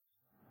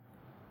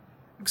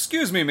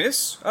Excuse me,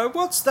 miss.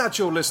 What's that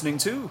you're listening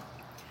to?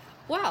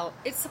 Well,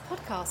 it's a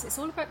podcast. It's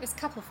all about this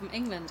couple from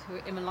England who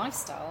are in a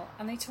lifestyle,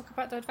 and they talk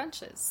about their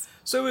adventures.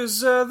 So is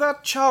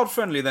that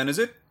child-friendly then, is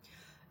it?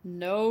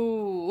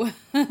 No.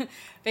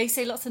 They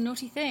say lots of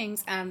naughty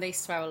things, and they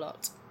swear a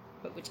lot.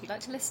 But would you like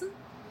to listen?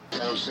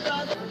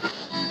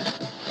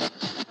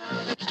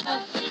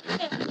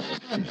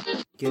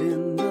 Get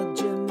in the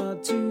gym or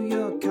to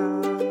your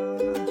car.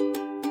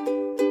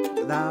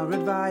 With our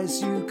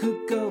advice you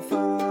could go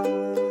far.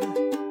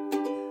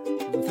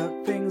 We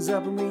fuck things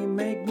up and we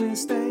make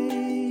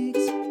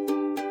mistakes.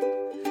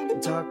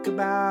 And talk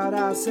about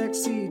our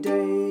sexy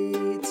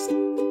dates.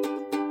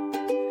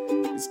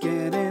 It's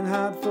getting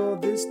hard for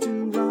this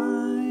to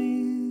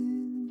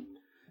rhyme.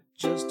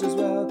 Just as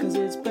well cause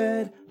it's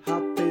bed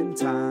hopping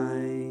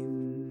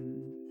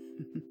time.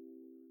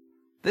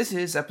 This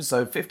is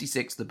episode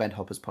 56 of the Bed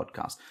Hoppers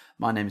podcast.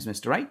 My name is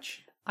Mr.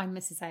 H. I'm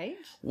Mrs. H.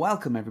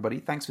 Welcome, everybody.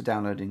 Thanks for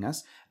downloading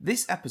us.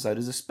 This episode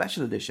is a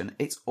special edition.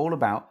 It's all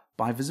about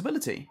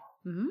bivisibility.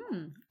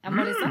 And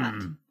what is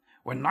that?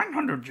 When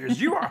 900 years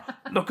you are,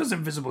 look as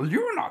invisible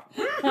you're not.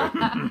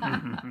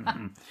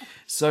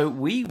 So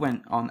we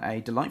went on a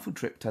delightful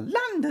trip to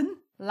London.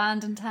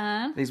 London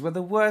town. These were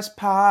the worst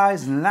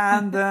pies in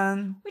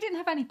London. We didn't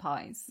have any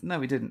pies. No,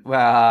 we didn't.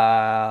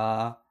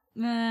 Well...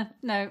 No.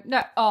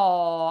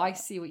 Oh, I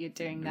see what you're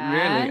doing there.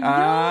 Really?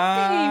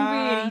 You're being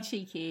really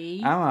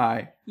cheeky. Am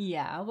I?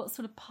 Yeah, what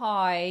sort of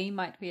pie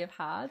might we have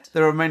had?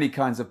 There are many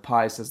kinds of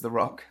pie, says The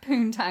Rock.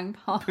 Poontang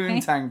pie.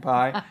 Poontang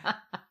pie.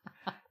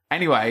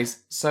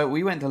 Anyways, so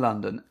we went to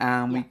London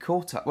and we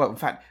caught up. Well, in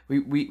fact,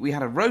 we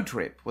had a road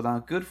trip with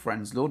our good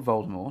friends Lord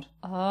Voldemort.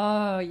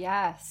 Oh,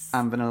 yes.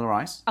 And Vanilla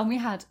Ice. And we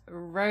had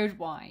road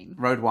wine.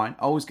 Road wine,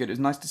 always good. It was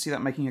nice to see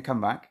that making a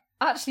comeback.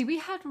 Actually, we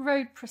had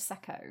road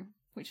Prosecco,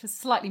 which was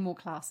slightly more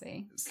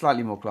classy.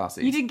 Slightly more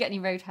classy. You didn't get any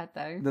roadhead,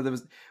 though. No, there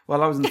was.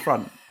 Well, I was in the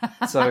front,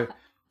 so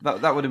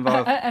that would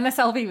involve. Unless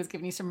LV was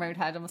giving you some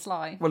roadhead on the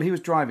sly. Well, he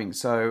was driving,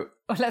 so.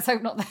 Well, let's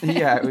hope not.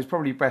 Yeah, it was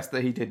probably best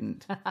that he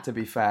didn't, to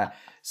be fair.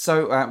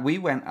 So we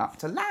went up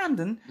to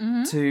London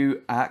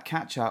to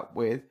catch up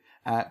with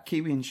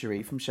Kiwi and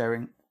Cherie from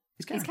Sharing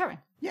Is Caring. Is Caring.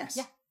 Yes.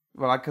 Yeah.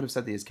 Well, I could have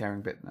said the Is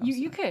Caring bit. Now,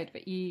 You could,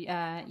 but you,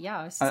 I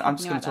was I'm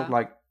just going to talk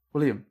like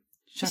William.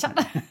 Shut up.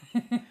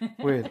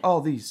 With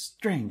all these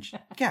strange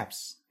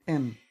gaps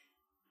in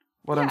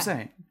what I'm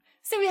saying.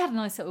 So we had a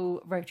nice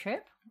little road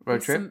trip.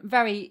 With some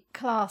very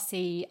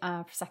classy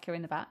Prosecco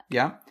in the back.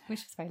 Yeah.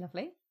 Which was very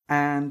lovely.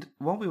 And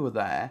while we were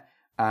there,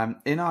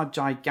 in our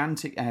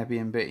gigantic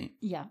Airbnb,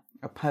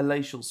 a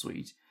palatial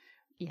suite,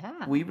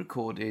 we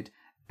recorded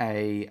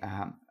this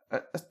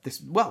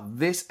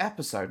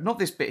episode, not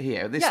this bit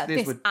here. This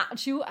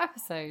actual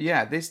episode.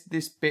 Yeah,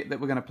 this bit that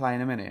we're going to play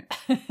in a minute.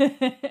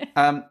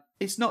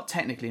 It's not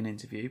technically an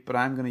interview, but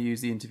I'm going to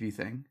use the interview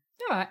thing.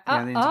 All right.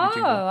 Yeah, the interview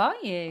jingle. Are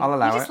you? I'll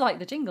allow it. You just like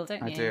the jingle,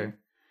 don't you? I do.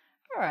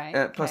 All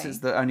right. Plus, it's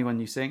the only one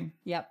you sing.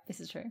 Yep,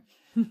 this is true.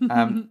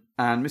 And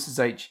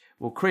Mrs. H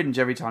will cringe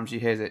every time she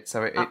hears it,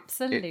 so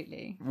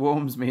absolutely it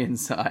warms me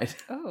inside.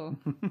 Oh,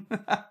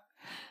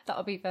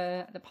 that'll be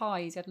the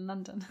pies you had in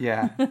London.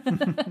 Yeah,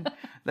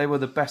 they were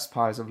the best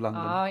pies of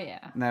London. Oh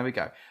yeah. There we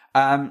go.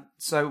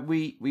 So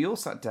we all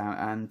sat down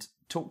and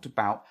talked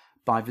about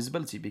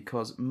bivisibility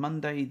because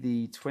Monday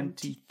the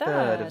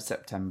 23rd of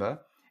September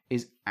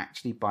is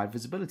actually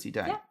Bivisibility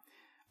Day. Yeah.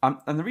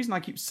 And the reason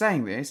I keep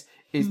saying this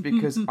is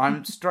because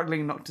I'm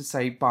struggling not to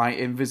say Bi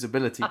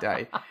Invisibility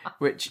Day,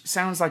 which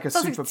sounds like a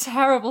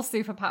terrible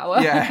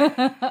superpower.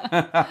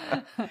 Yeah.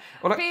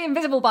 Well, be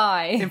invisible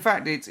bi. In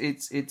fact, it's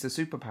a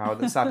superpower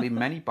that sadly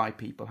many bi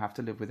people have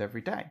to live with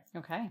every day.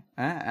 Okay.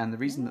 And the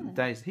reason that the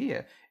day is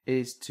here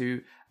is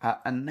to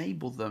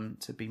enable them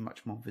to be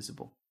much more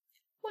visible.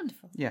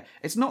 Wonderful. Yeah,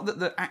 it's not that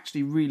they're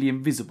actually really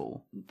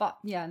invisible. But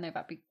yeah, no,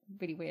 that'd be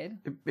really weird.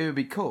 It would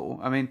be cool.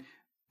 I mean,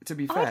 to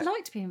be fair, I'd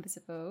like to be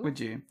invisible. Would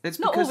you? It's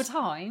not all the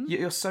time.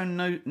 You're so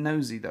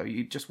nosy, though.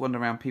 You just wander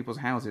around people's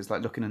houses,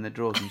 like looking in their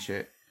drawers and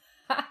shit.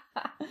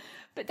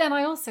 But then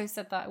I also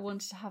said that I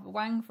wanted to have a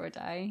wang for a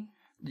day.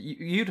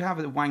 You'd have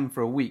a wang for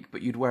a week,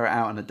 but you'd wear it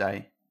out in a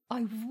day.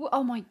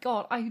 Oh my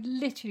god, I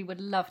literally would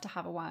love to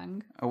have a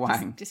wang. A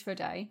wang? Just for a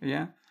day.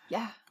 Yeah?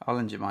 Yeah. I'll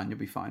lend you mine, you'll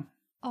be fine.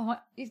 Oh,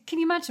 can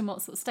you imagine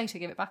what sort of state I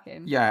give it back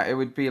in? Yeah, it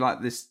would be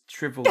like this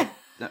shriveled,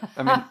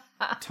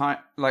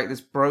 like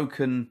this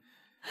broken...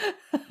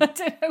 I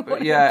don't know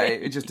what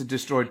it's just a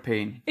destroyed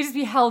peen. It'd just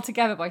be held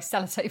together by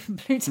sellotape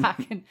and blue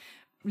tack and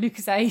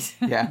Lucasade.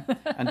 Yeah,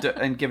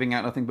 and giving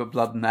out nothing but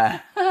blood and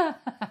air. But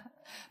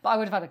I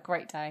would have had a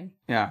great day.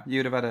 Yeah,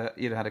 you'd have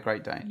had a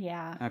great day.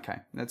 Yeah. Okay,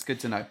 that's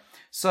good to know.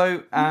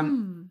 So,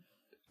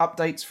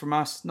 updates from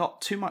us. Not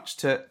too much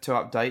to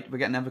update. We're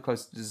getting ever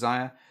closer to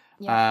Desire.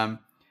 Yeah.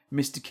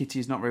 Mr. Kitty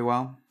is not very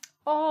well.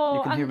 Oh,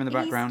 you can hear him in the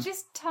background. He's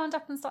just turned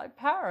up and started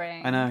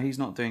purring. I know, he's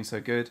not doing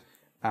so good.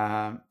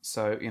 So,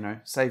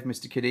 save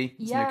Mr. Kitty.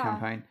 It's a new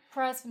campaign.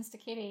 Prayers for Mr.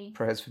 Kitty.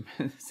 Prayers for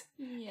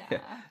Yeah.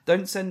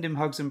 Don't send him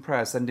hugs and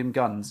prayers, send him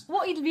guns.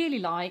 What he'd really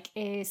like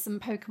is some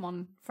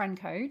Pokemon friend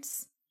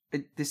codes.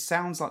 This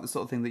sounds like the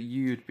sort of thing that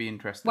you'd be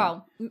interested in.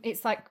 Well,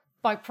 it's like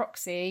by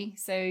proxy.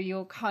 So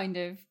you're kind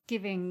of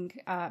giving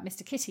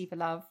Mr. Kitty the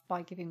love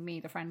by giving me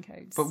the friend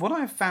codes. But what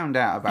I've found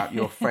out about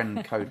your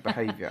friend code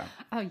behaviour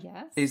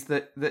is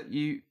that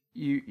you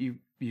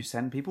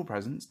send people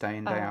presents day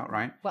in, day out,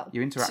 right? Well,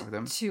 you interact with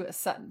them. To a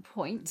certain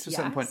point, To a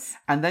certain point.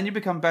 And then you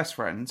become best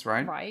friends,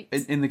 right? Right.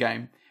 In the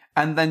game.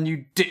 And then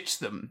you ditch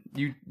them.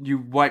 You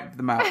wipe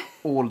them out,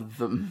 all of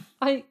them.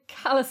 I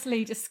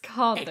callously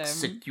discard them.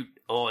 Execute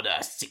Order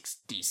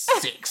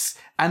 66.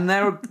 And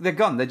they're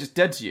gone. They're just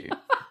dead to you.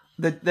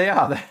 They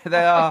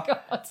are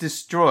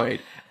destroyed.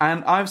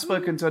 And I've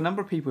spoken to a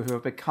number of people who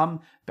have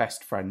become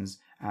best friends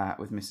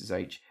with Mrs.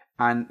 H.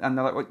 And they're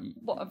like,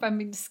 what have I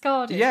been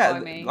discarded by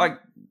me? Like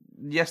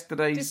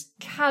yesterday's just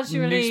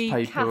casually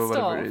newspaper or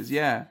whatever off. it is.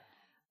 Yeah.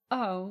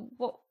 Oh,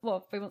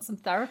 what? They want some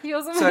therapy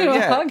or something? So or a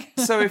yeah. hug?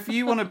 So if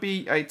you want to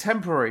be a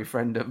temporary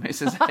friend of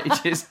Mrs.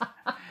 H's,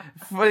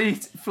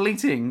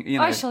 fleeting,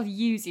 I shall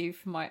use you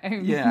for my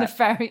own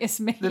nefarious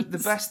means. The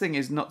best thing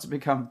is not to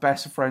become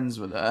best friends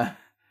with her.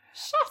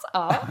 Shut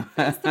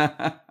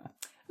up.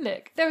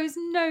 Look, there is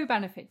no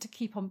benefit to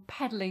keep on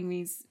peddling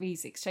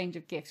these exchange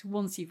of gifts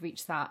once you've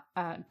reached that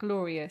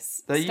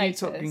glorious Are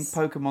status. you talking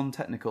Pokemon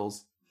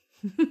technicals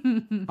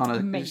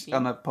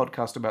on a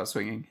podcast about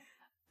swinging?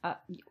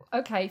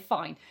 Okay,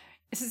 fine.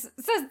 Says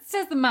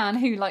the man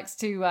who likes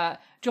to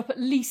drop at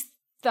least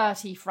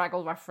 30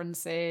 Fraggle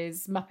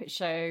references, Muppet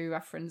Show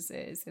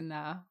references in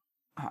there.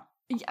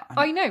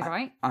 I know,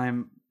 right?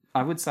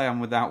 I would say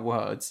I'm without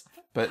words,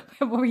 but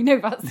well, we know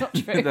that's not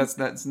true.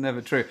 that's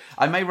never true.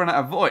 I may run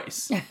out of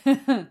voice,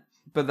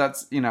 but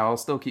that's I'll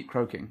still keep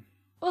croaking.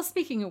 Well,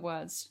 speaking of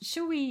words,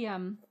 shall we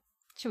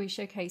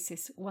showcase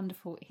this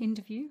wonderful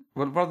interview?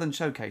 Well, rather than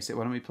showcase it,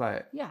 why don't we play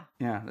it? Yeah.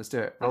 Yeah, let's do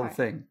it. Roll the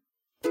thing.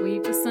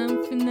 We've got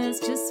something that's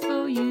just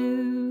for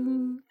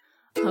you.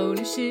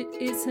 Holy shit,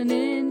 it's an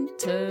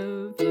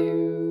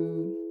interview.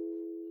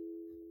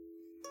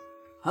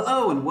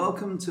 Hello and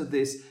welcome to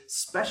this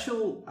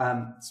special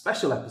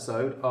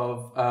episode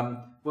of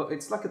well,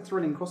 it's like a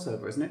thrilling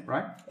crossover, isn't it?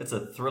 Right? It's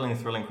a thrilling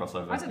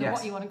crossover. I don't know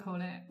what you want to call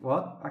it.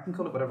 What? I can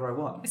call it whatever I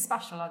want. It's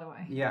special either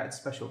way. Yeah, it's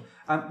special.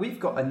 We've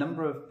got a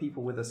number of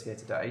people with us here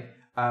today,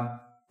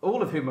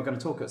 all of whom are going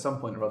to talk at some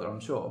point or other, I'm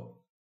sure.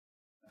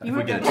 If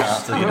we get a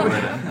chance to get it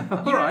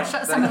written. All right.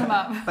 Shut some of them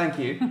up. Thank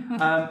you.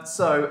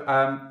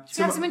 Should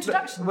we have some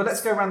introductions? Well,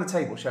 let's go around the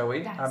table, shall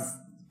we? Yes.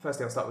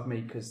 Firstly, I'll start with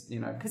me because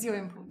Because you're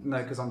important.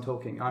 No, because I'm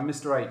talking. I'm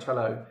Mr. H.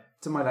 Hello.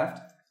 To my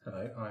left.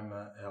 Hello, I'm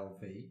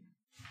LV.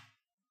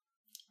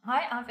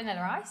 Hi, I'm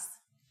Vanilla Ice.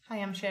 Hi,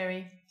 I'm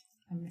Sherry.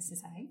 I'm Mrs.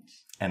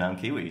 H. And I'm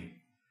Kiwi.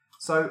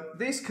 So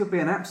this could be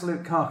an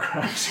absolute car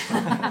crash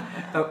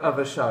of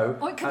a show.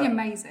 Oh, it could be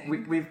amazing.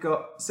 We've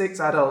got 6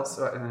 adults,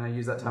 and I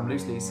use that term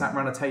loosely, sat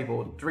around a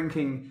table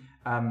drinking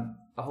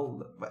a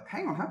whole...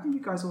 Hang on, how come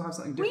you guys all have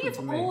something different We've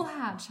from me? all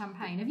had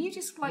champagne. Have you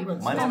just Mine's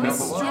gone purple.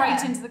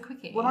 straight into the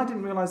quickie? Well, I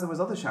didn't realise there was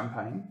other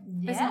champagne.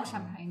 There's not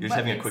champagne. You're just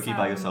having a quickie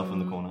by yourself in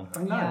the corner. I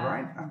know, Yeah.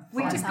 right?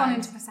 We've just gone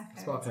into Prosecco.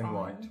 Sparkling It's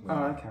white. fine.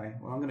 Oh, okay.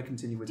 Well, I'm going to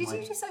continue with Did my...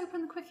 you just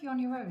open the quickie on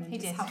your own? And He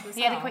just did. help us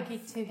He had a out? quickie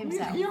to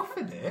himself. He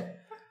offered it.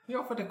 He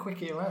offered a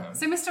quickie around.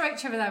 So Mr.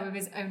 H over there with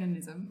his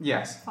onanism.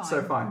 Yes, Fine.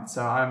 so fine.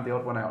 So I am the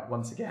odd one out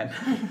once again,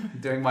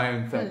 doing my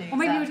own thing. Or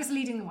maybe you were just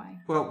leading the way.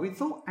 Well, we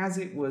thought as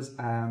it was...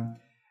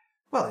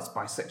 well, it's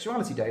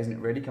Bisexuality Day, isn't it,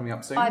 really, coming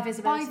up soon? By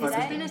Visibility By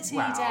Day. Visibility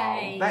Wow,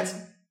 Day. Let's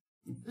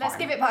Let's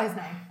give it by his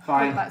name.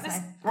 Fine. By his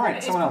name. Right,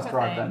 It's someone else proper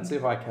drive thing. then, see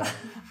if I can.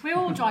 We're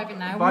all driving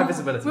now. By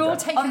Visibility We're all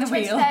Day. taking On the the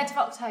wheel. 23rd of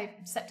October,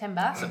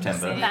 September.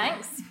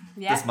 Thanks.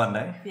 Yeah. This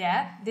Monday.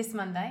 Yeah, this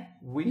Monday.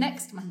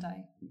 Next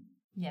Monday.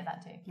 Yeah,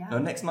 that too. Yeah. No,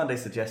 next Monday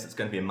suggests it's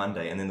going to be a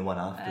Monday, and then the one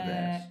after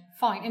that.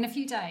 Fine, in a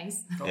few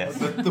days. Yes.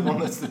 The one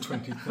that's the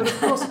But 23rd. of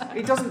course,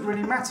 it doesn't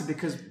really matter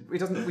because we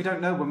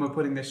don't know when we're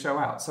putting this show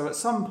out. So at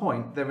some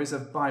point, there is a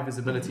Bi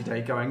Visibility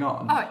Day going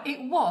on. Oh,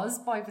 it was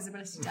by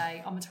Visibility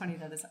Day on the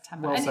 23rd of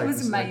September, Well and it saved,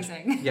 was Mrs. H.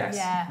 amazing. Yes.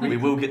 Yeah. We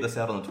will get this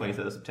out on the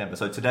 23rd of September.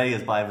 So today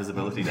is Bi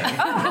Visibility Day.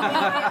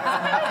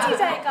 Happy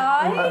day,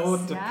 guys. Or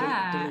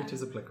Yeah. delete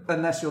is applicable.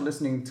 Unless you're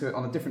listening to it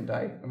on a different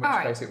day, in which All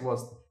right. case it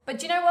was. But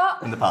do you know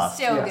what? In the past.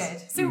 Still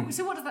Yes. good.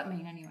 So what does that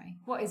mean anyway?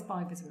 What is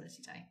Bi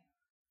Visibility Day?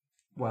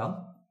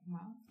 Well,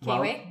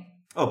 Kiwi.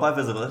 Oh, Bi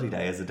Visibility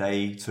Day is a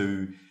day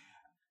to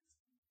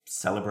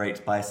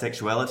celebrate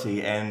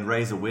bisexuality and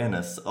raise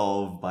awareness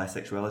of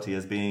bisexuality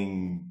as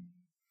being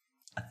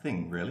a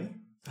thing, really.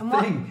 And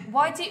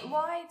why do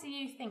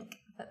you think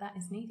that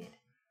is needed?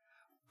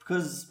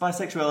 Because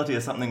bisexuality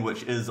is something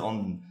which is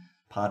on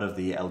part of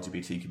the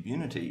LGBT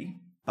community,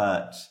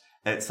 but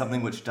it's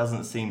something which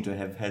doesn't seem to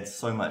have had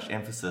so much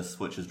emphasis,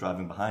 which is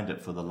driving behind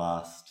it for the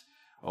last,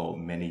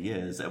 many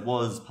years. It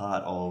was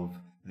part of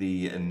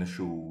the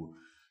initial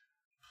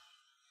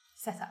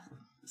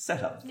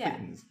setup Yeah.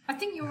 things. I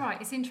think you're right.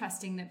 It's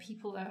interesting that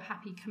people are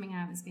happy coming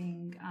out as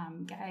being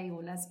gay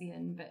or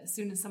lesbian, but as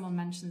soon as someone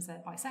mentions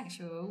they're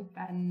bisexual,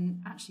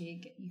 then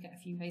actually you get a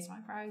few raised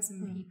eyebrows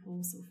and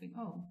people sort of think,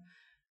 oh,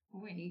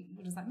 wait,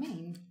 what does that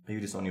mean? Are you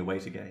just on your way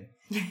to gay?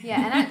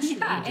 Yeah, and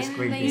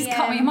actually, in He's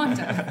cut me mind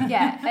up.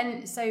 yeah,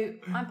 and so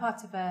I'm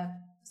part of a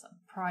sort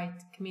of pride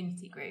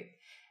community group,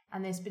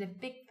 And there's been a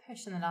big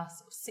push in the last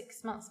sort of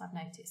 6 months, I've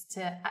noticed,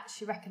 to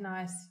actually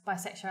recognise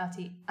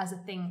bisexuality as a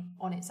thing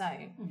on its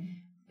own.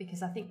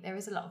 Because I think there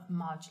is a lot of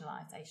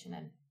marginalisation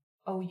and,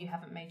 oh, you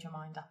haven't made your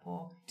mind up,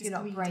 or you're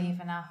not brave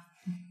enough.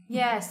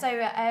 Yeah,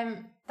 so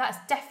that's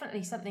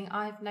definitely something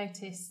I've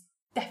noticed,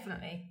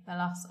 definitely, the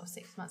last sort of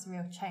 6 months, a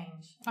real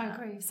change. I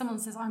agree. If someone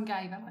says, I'm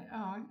gay, they're like,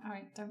 oh,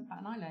 I don't bat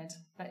an eyelid.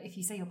 But if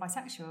you say you're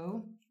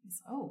bisexual,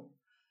 it's,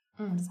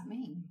 what does that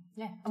mean?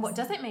 Yeah. And what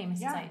does it mean,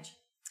 Mrs. H?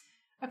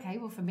 Okay,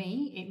 well, for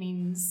me, it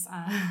means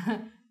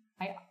I'm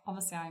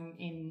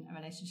in a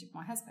relationship with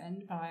my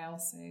husband, but I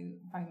also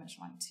very much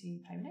like to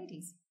play with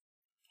ladies.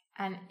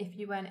 And if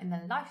you weren't in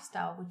the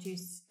lifestyle, would you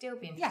still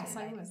be interested Yes, in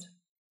I ladies? would.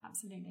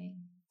 Absolutely.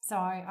 So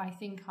I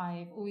think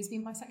I've always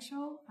been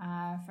bisexual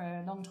for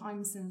a long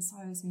time, since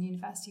I was in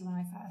university when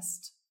I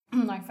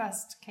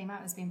first came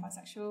out as being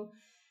bisexual,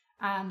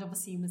 and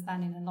obviously was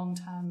then in a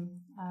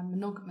long-term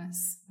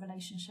monogamous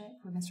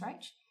relationship with Mr.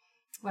 H,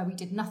 where we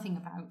did nothing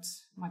about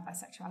my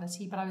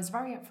bisexuality, but I was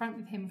very upfront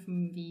with him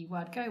from the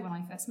word go when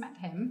I first met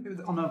him. It was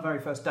on our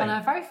very first date. On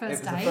our very first it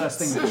was date, the first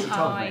thing that she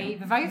told me.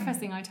 The very first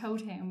thing I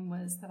told him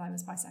was that I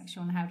was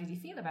bisexual, and how did you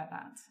feel about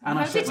that? And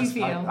how did you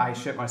feel? I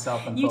shit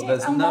myself and You thought did?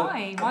 there's And no...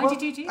 why? Why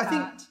did you do I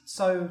that?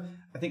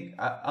 think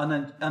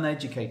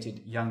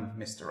uneducated young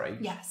Mr. H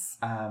Yes.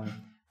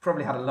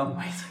 probably had a long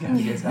way to go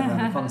to get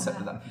around the concept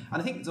of that.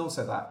 And I think it's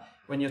also that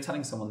when you're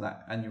telling someone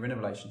that and you're in a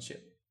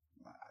relationship,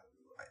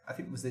 I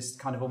think it was this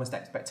kind of almost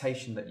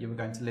expectation that you were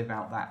going to live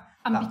out that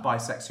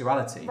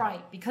bisexuality.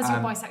 Right, because you're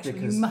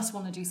bisexual, you must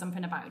want to do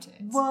something about it.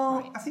 Well,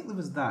 right. I think there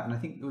was that, and I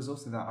think there was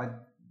also that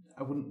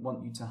I wouldn't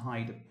want you to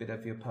hide a bit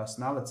of your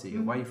personality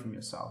away from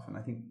yourself, and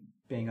I think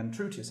being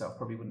untrue to yourself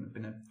probably wouldn't have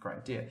been a great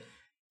idea.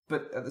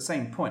 But at the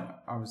same point,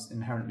 I was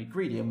inherently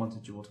greedy and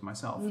wanted you all to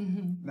myself.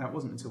 Now, it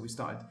wasn't until we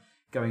started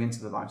going into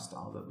the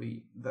lifestyle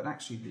that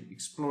actually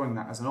exploring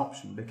that as an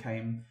option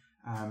became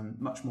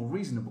much more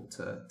reasonable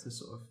to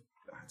sort of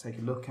take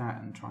a look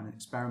at and try and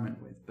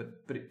experiment with.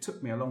 But it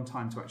took me a long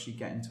time to actually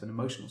get into an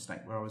emotional state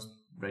where I was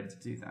ready to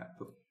do that.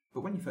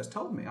 But when you first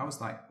told me, I was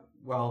like,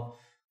 well,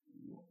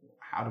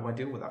 how do I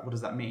deal with that? What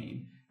does that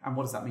mean? And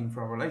what does that mean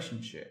for our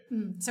relationship?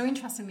 So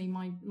interestingly,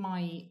 my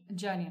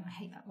journey, and I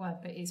hate that word,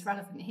 but it's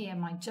relevant here,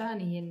 my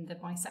journey in the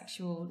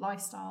bisexual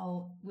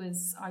lifestyle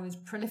was, I was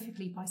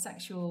prolifically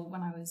bisexual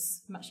when I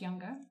was much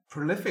younger.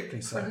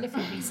 Prolifically so?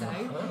 Prolifically so.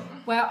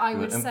 Where I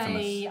would infamous.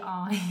 say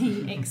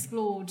I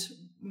explored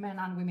men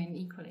and women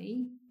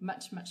equally,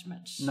 much.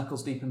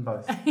 Knuckles deep in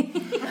both.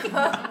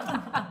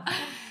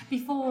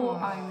 Before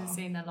I was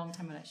in a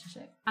long-term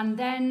relationship. And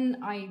then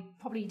I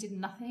probably did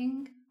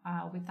nothing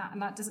with that.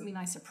 And that doesn't mean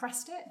I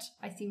suppressed it.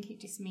 I think it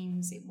just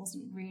means it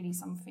wasn't really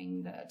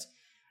something that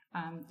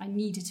I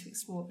needed to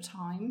explore at the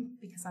time,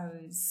 because I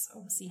was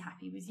obviously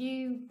happy with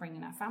you,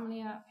 bringing our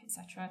family up,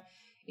 etc.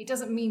 It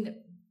doesn't mean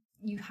that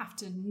you have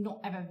to not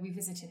ever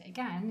revisit it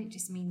again. It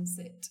just means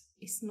that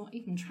it's not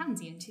even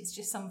transient. It's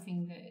just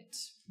something that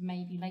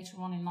maybe later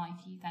on in life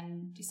you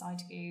then decide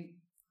to go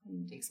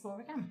and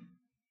explore again.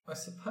 I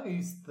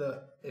suppose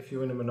that if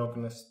you're in a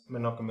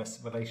monogamous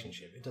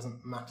relationship, it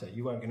doesn't matter.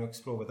 You weren't going to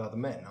explore with other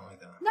men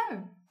either.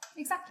 No,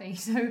 exactly.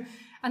 So,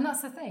 and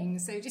that's the thing.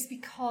 So just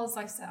because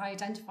I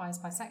identify as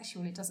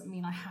bisexual, it doesn't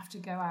mean I have to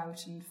go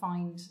out and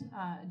find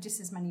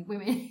just as many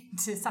women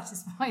to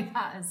satisfy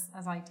that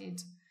as I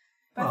did.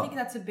 But I think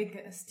that's a big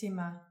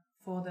stigma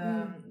for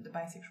the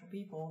bisexual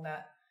people,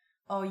 that,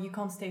 oh, you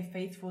can't stay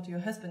faithful to your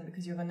husband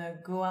because you're going to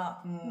go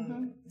out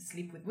and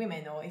sleep with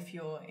women. Or if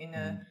you're in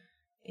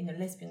a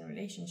lesbian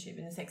relationship,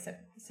 in a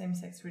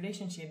same-sex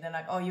relationship, they're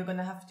like, oh, you're going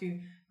to have to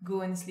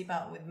go and sleep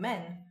out with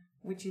men,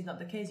 which is not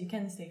the case. You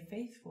can stay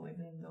faithful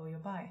even though you're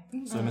bi.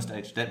 So, Mr.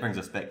 H, that brings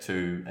us back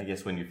to, I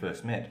guess, when you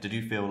first met. Did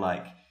you feel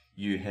like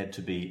you had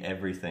to be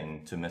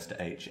everything to Mr.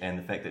 H, and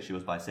the fact that she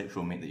was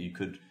bisexual meant that you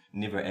could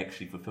never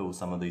actually fulfill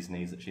some of these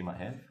needs that she might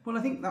have? Well,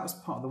 I think that was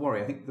part of the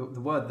worry. I think the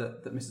word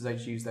that Mrs.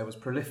 H used there was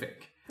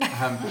prolific. So,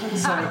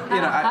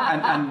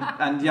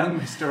 and young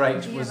Mr.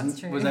 H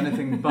was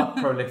anything but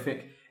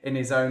prolific in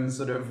his own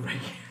sort of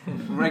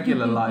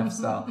regular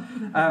lifestyle.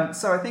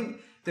 So I think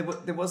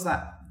there was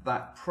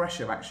that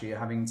pressure of actually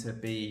having to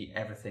be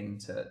everything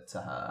to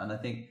her, and I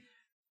think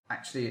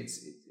actually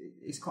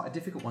it's quite a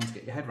difficult one to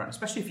get your head around,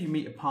 especially if you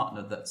meet a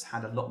partner that's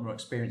had a lot more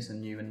experience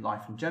than you in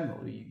life in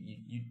general.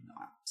 You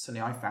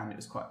certainly, I found it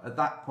was quite, at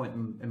that point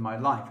in my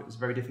life, it was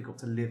very difficult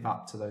to live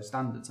up to those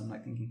standards. I'm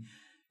like thinking,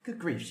 good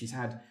grief, she's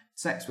had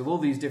sex with all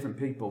these different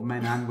people,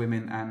 men and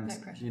women, and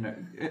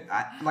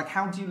like,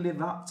 how do you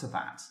live up to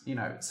that?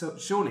 So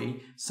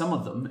surely some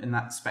of them in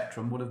that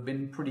spectrum would have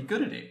been pretty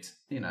good at it,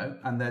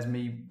 and there's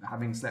me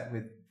having slept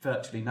with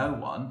virtually no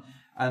one,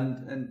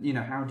 and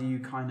how do you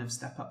kind of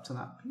step up to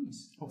that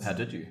piece? How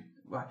did you?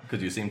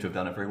 Because you seem to have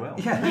done it very well.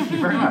 Yeah, thank you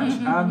very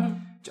much.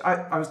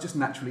 I was just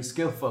naturally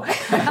skillful.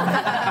 Turns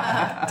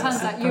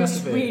out you're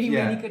just really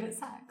good at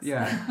sex.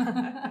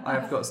 Yeah,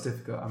 I've got a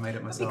certificate. I made it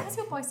But myself. because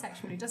you're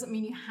bisexual, it doesn't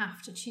mean you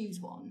have to choose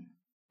one.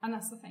 And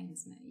that's the thing,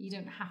 isn't it? You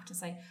don't have to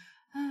say,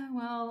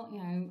 well, you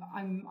know,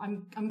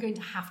 I'm going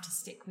to have to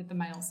stick with the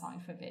male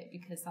side for a bit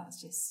because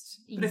that's just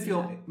easier. But if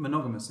you're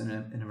monogamous in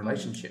a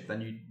relationship,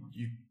 then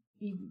you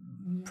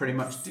pretty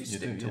much do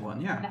stick to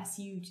one, yeah. Unless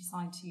you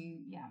decide to,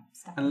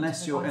 step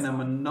Unless into you're the in a side.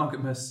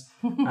 monogamous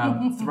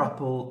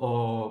throuple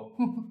or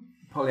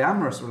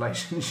polyamorous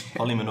relationship.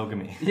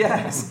 Polymonogamy.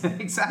 Yes,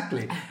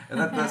 exactly. And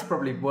that's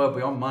probably well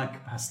beyond my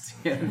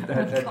capacity.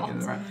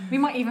 We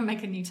might even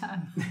make a new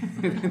term.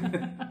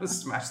 We'll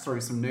smash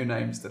through some new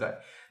names today.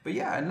 But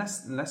yeah,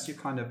 unless you're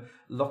kind of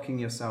locking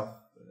yourself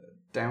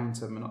down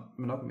to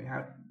monogamy,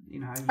 how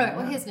you All right,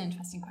 well, here's an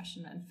interesting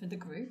question then for the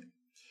group.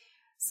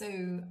 So,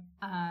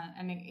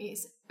 and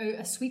it's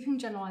a sweeping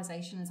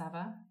generalisation as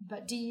ever,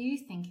 but do you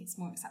think it's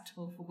more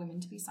acceptable for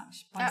women to be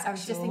bisexual I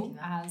was just thinking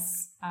that.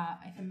 as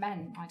if a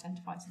men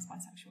identifies as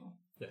bisexual?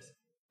 Yes.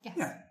 Yes.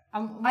 Yeah.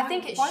 Why, I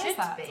think it why should is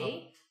that?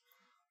 be.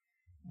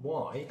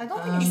 Why? I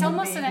don't think it It's should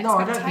almost be. an No,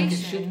 I expectation don't think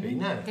it should be,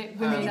 no. that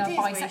women It are is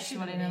where it bisexual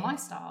shouldn't in a be.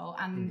 lifestyle,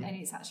 and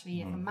it's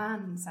actually if a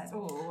man says,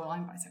 "Oh, well,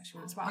 I'm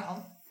bisexual as I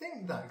well."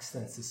 think that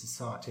extends to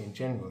society in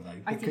general, though, I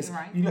think because you're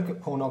right. you look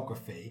at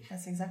pornography.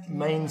 That's exactly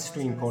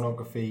Mainstream what I was gonna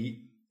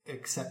pornography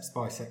accepts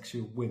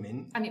bisexual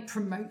women, And it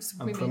promotes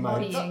And women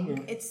promotes- say. being.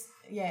 But it's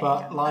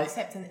But, like,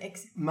 accept and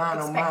man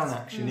on man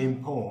expect. action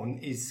in porn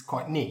is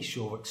quite niche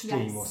or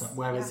extreme or Yes, something.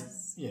 Whereas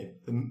yes. you know,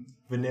 the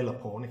vanilla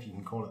porn, if you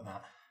can call it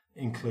that,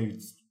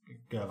 includes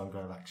girl on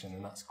girl action,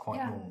 and that's quite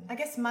Yeah. normal. I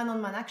guess man on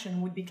man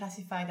action would be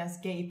classified as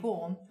gay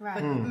porn, Right.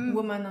 but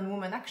woman on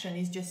woman action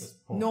is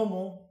just porn.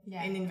 normal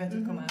Yeah. in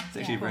inverted commas. It's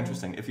actually very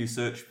interesting. If you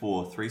search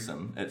for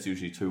threesome, it's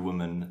usually two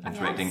women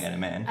interacting and a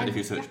man. But if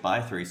you search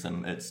by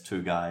threesome, it's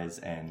two guys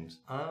and...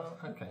 Oh,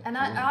 okay. And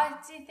cool. I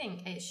do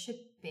think it should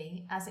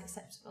be as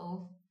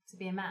acceptable to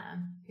be a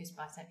man who's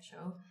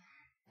bisexual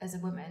as a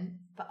woman,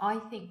 but I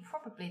think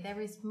probably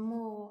there is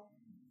more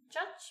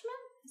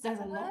judgment. Is that There's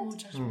a the lot word? more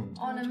judgment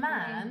On a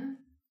man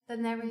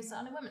than there is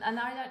on a woman, and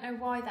I don't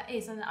know why that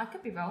is, and I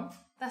could be wrong.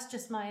 That's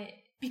just my.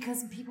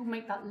 Because people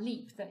make that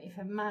leap that if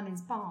a man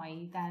is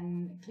bi,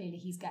 then clearly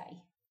he's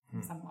gay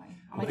in some way.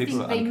 And Well, I people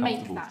think are they make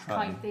uncomfortable that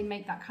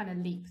trying. kind of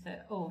leap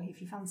that if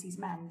he fancies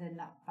men, then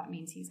that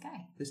means he's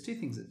gay. There's two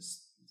things that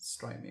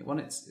strike me. One,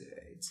 it's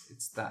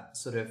that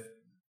sort of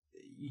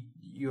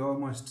you're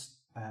almost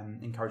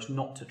encouraged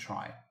not to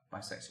try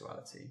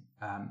bisexuality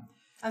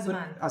As a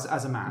man.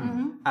 as a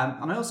man,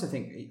 and I also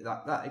think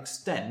that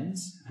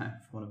extends, for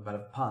want of a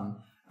better pun,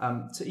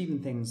 to even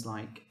things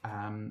like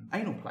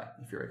anal play.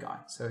 If you're a guy,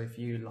 so if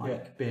you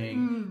like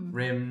being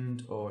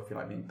rimmed, or if you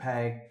like being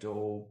pegged,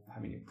 or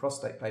having your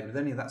prostate played with,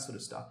 any of that sort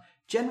of stuff,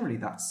 generally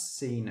that's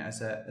seen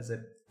as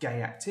a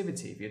gay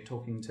activity. If you're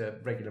talking to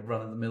regular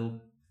run of the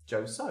mill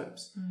Joe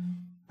Soaps,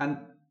 and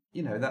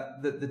you know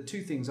that the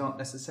two things aren't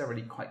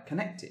necessarily quite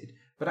connected,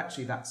 but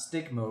actually that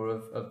stigma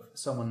of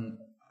someone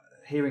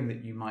hearing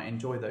that you might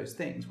enjoy those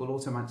things will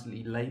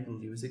automatically label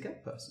you as a gay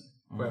person.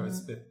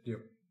 Whereas if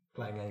you're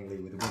playing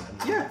anally with a woman,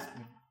 Yeah. that's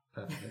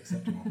perfectly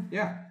acceptable.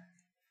 Yeah.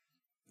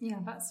 Yeah,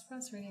 that's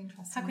really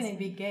interesting. How can it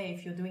be gay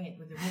if you're doing it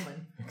with a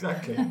woman?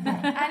 Exactly.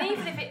 And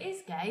even if it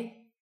is gay,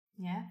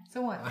 yeah.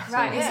 So what?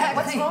 Right, Yeah, exactly.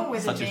 what's wrong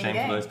with Such it a being shame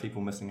gay? for those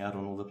people missing out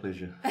on all the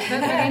pleasure. But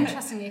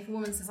interestingly, if a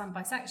woman says I'm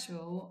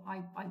bisexual,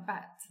 I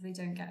bet they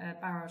don't get a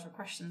barrage of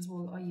questions.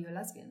 Well, are you a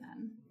lesbian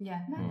then?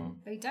 Yeah. No,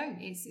 they don't.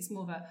 It's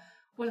more of a,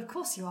 well, of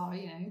course you are,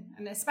 you know.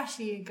 And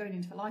especially going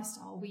into a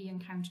lifestyle, we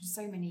encountered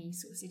so many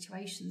sort of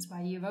situations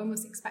where you're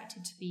almost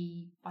expected to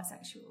be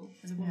bisexual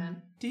as a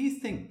woman. Do you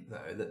think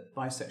though that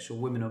bisexual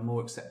women are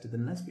more accepted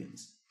than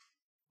lesbians?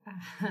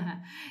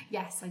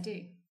 Yes, I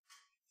do.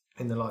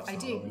 In the lifestyle. I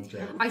do. in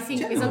general. I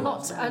think there's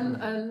General.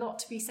 a lot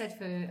to be said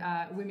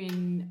for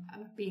women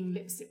being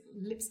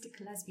lipstick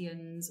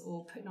lesbians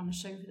or putting on a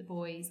show for the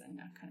boys and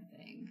that kind of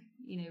thing.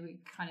 You know, we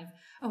kind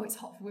of, it's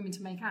hot for women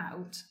to make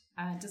out.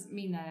 Doesn't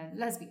mean they're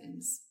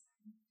lesbians.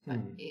 But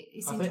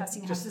it's I think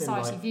interesting how just in,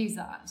 society like, views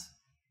that.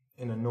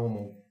 in a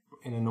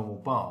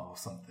normal bar or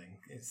something.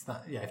 It's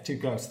that, if two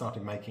girls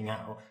started making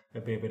out,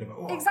 there'd be a bit of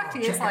a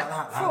Exactly, check it's like,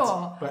 out that, lads.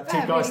 "Whoa, But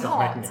they're two guys really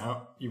start hot." making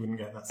out, you wouldn't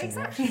get that same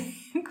reaction.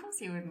 Exactly. Of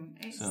course you wouldn't.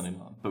 It's, Certainly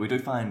not. But we do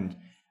find,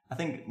 I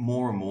think,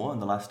 more and more in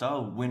the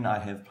lifestyle, when I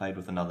have played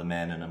with another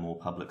man in a more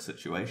public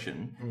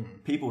situation,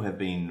 people have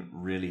been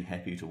really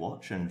happy to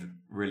watch and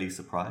really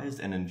surprised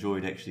and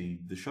enjoyed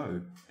actually the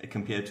show.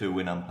 Compared to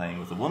when I'm playing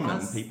with a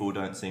woman, people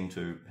don't seem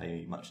to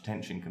pay much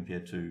attention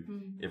compared to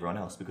everyone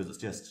else, because it's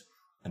just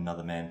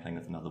another man playing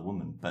with another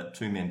woman. But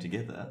two men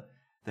together,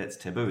 that's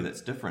taboo,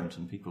 that's different,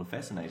 and people are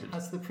fascinated.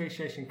 Has the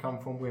appreciation come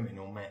from women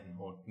or men,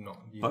 or not?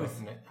 Both.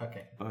 Isn't it?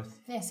 Okay. Both.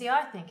 Yeah, see,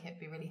 I think it'd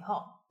be really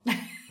hot.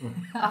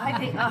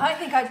 I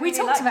think I'd we really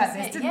talked like about to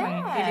this, see it. didn't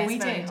Yeah. we? We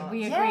very did. hot.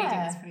 We agreed it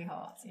Yeah. was pretty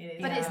hot.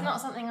 But it's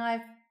not something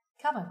I've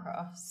come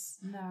across.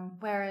 No.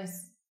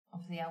 Whereas,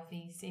 obviously,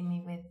 Alfie's seen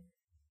me with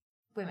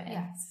women.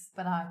 Yes.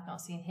 But I've not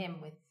seen him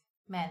with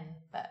men.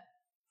 But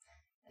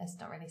it's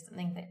not really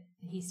something that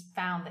he's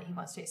found that he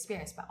wants to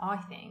experience. But I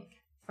think,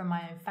 from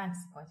my own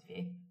fantasy point of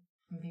view,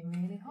 and be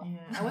really hot.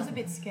 Yeah, I was a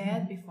bit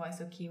scared before I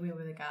saw Kiwi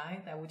with a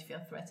guy that I would feel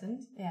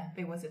threatened. Yeah.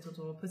 But it was the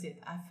total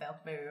opposite. I felt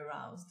very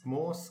aroused.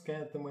 More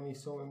scared than when you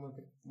saw him with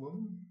a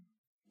woman?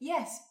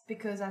 Yes,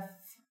 because I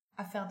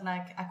felt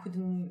like I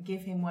couldn't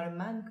give him what a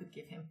man could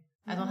give him.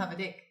 I don't have a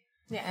dick.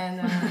 Yeah.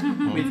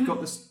 And We've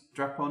got the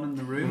strap on in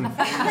the room.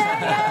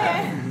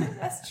 yeah,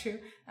 that's true.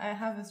 I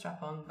have a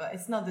strap on, but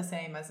it's not the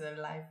same as a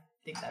live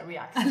dick that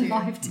reacts to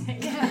Live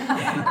dick.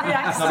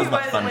 reacts Not to as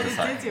much fun when to it's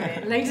suck. did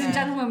to it. Ladies and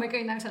gentlemen, we're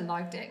going now to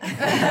live dick.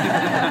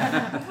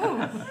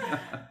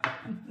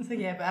 So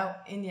yeah,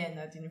 but in the end,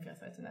 I didn't feel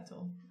threatened at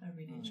all. I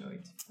really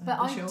enjoyed. But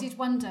the I show. did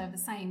wonder the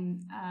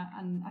same,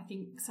 and I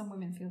think some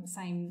women feel the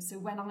same. So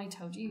when I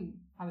told you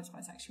I was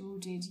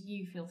bisexual, did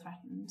you feel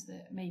threatened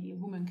that maybe a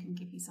woman can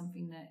give you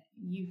something that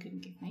you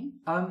couldn't give me?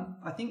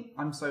 I think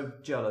I'm so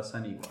jealous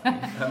anyway.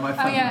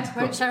 Oh yeah,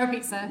 won't share a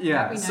pizza.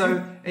 Yeah, we know.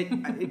 so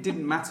it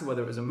didn't matter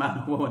whether it was a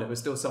man or woman; it was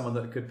still someone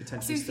that could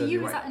potentially. So for steal you,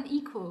 away. was that an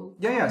equal?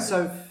 Yeah.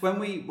 So when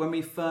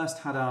we first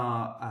had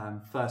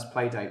our first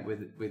play date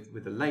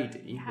with a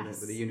lady, Yes.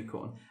 with a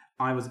unicorn,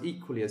 I was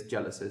equally as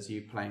jealous as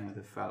you playing with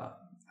a fella,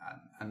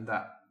 and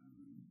that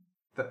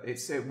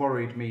it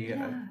worried me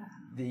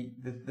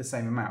the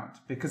same amount,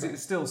 because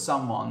it's still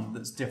someone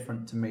that's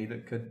different to me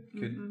that could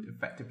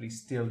effectively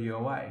steal you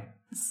away.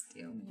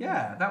 Still.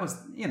 Yeah, that was,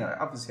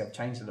 obviously I've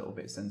changed a little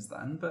bit since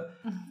then, but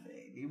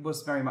it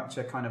was very much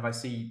a kind of, I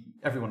see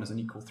everyone as an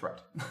equal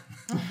threat.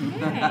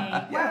 Really?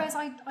 Whereas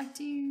I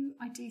do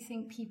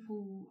think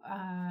people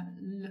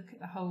look at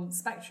the whole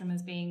spectrum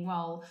as being,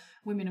 well,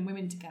 women and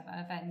women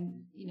together,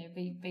 then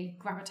they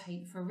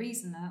gravitate for a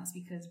reason, and that's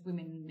because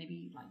women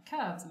maybe like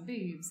curves and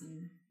boobs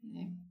and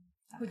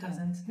Who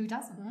doesn't? Who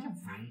doesn't? Yeah,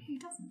 right. Who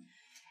doesn't?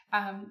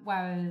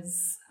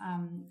 Whereas,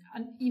 and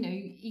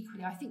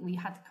equally, I think we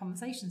had the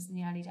conversations in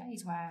the early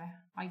days where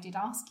I did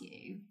ask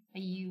you, are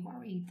you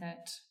worried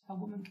that a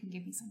woman can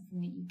give you something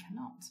that you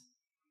cannot?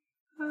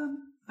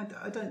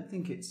 I don't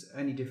think it's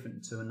any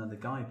different to another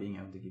guy being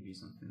able to give you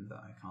something that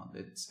I can't.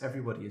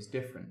 Everybody is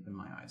different in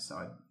my eyes. So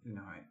I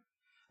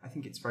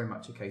think it's very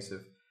much a case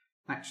of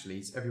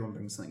actually everyone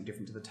brings something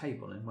different to the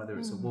table, and whether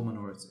it's a woman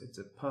or it's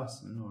a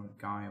person or a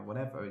guy or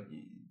whatever,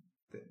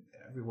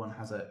 everyone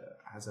has a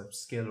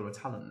skill or a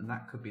talent, and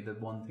that could be the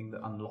one thing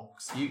that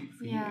unlocks you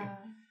for you.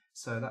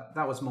 So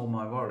that was more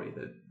my worry,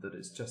 that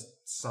it's just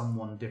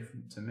someone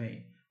different to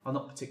me. I'm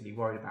not particularly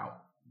worried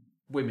about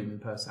women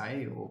per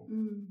se or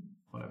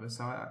whatever.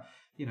 So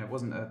it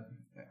wasn't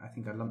I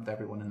think I lumped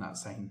everyone in that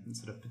same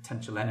sort of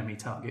potential enemy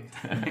target.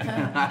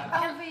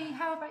 Alfie,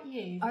 how about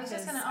you? I was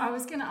just Because gonna I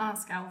was going to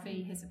ask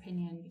Alfie his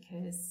opinion,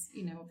 because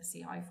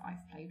obviously I've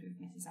played with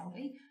Mrs.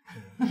 Alfie.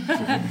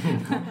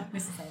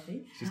 Mrs.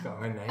 Alfie. She's got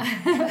her own name.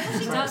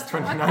 She does. It's I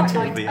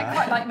 2019.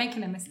 quite like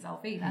making her Mrs.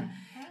 Alfie then.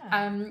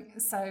 I'll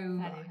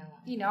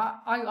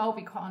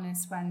be quite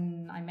honest,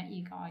 when I met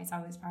you guys, I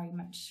was very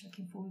much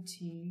looking forward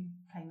to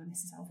playing with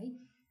Mrs. Alfie.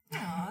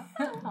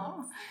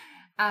 Aww.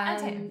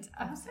 And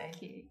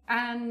thank you.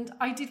 And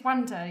I did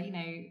wonder,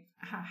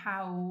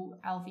 how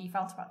LV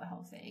felt about the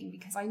whole thing,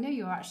 because I know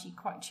you're actually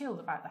quite chilled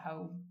about the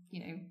whole,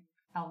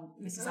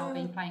 Mrs.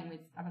 LV playing with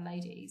other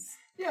ladies.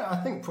 Yeah, I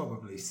think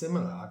probably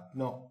similar.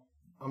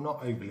 I'm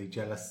not overly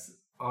jealous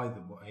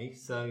either way,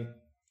 so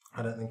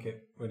I don't think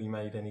it really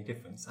made any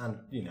difference. And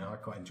I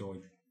quite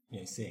enjoyed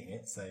seeing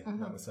it, so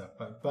that was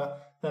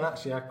but then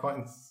actually I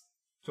quite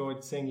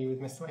enjoyed seeing you with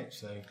Mr. H.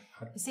 So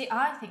See,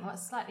 I think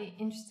what's slightly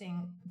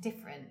interesting,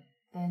 different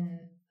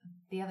than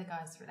the other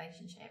guy's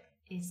relationship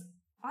is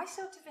I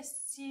sort of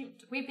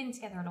assumed, we've been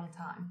together a long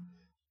time,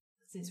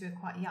 since we were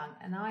quite young,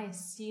 and I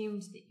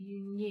assumed that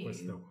you knew. we're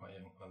still quite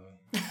young, by the way.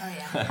 Oh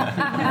yeah.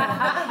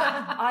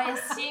 I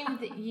assumed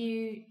that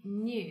you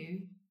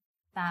knew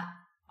that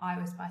I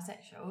was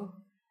bisexual,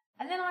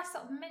 and then I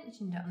sort of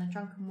mentioned it on a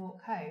drunken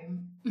walk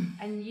home,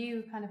 and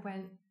you kind of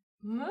went,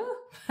 "Moo?"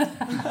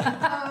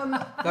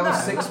 That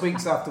was 6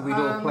 weeks after we'd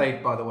all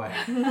played, by the way.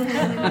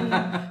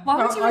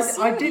 Why would you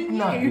assume I did he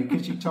know knew?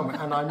 because you told me,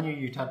 and I knew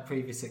you'd had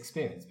previous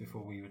experience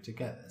before we were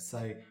together.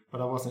 So,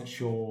 but I wasn't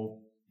sure,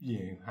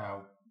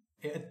 how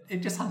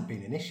it just hadn't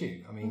been an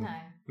issue. I mean, No,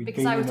 we'd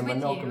because been I was in a with you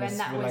and monogamous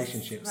that was-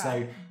 relationship, so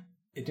right.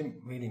 it didn't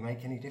really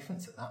make any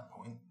difference at that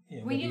point. Were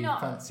Whether you you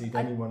not- fancied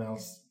anyone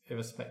else,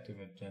 irrespective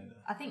of gender.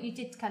 I think you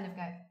did kind of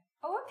go,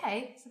 "Oh,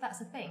 okay, so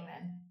that's a thing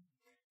then."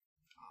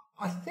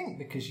 I think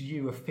because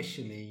you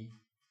officially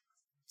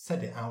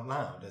said it out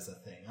loud as a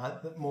thing,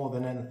 more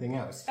than anything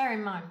else. Bear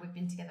in mind, we've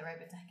been together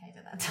over a decade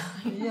at that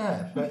time.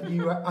 Yeah, but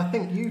I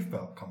think you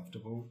felt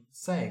comfortable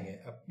saying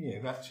it,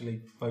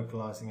 actually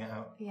vocalising it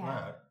out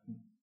loud.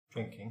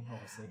 Drinking,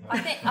 obviously.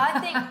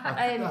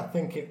 I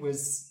think it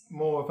was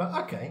more of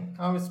okay,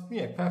 I was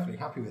perfectly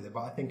happy with it,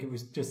 but I think it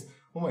was just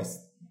almost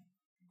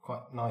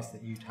quite nice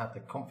that you'd had the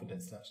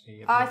confidence to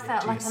actually admit I it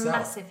felt to like yourself. a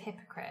massive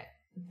hypocrite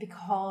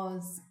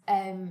because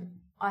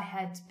I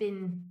had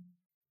been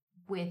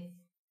with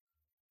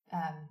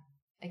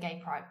a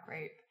gay pride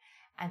group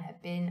and had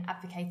been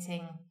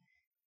advocating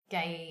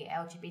gay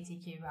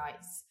LGBTQ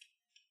rights,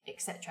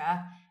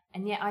 etc.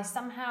 And yet I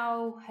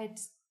somehow had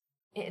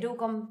it had all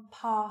gone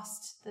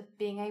past the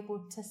being able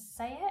to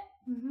say it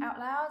out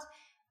loud.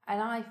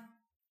 And I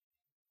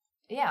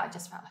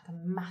just felt like a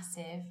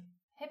massive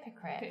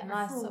hypocrite. Bit and of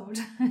a I fraud. sort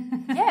of,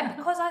 yeah,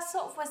 because I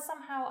sort of was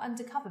somehow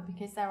undercover,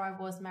 because there I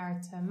was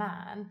married to a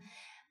man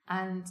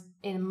and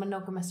in a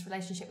monogamous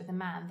relationship with a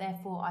man,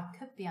 therefore I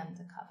could be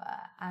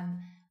undercover. And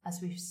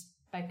as we've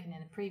spoken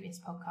in a previous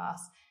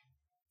podcast,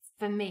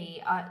 for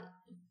me,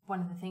 one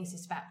of the things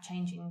is about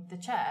changing the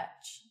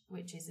church,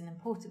 which is an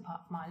important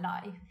part of my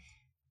life.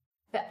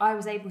 But I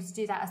was able to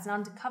do that as an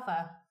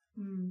undercover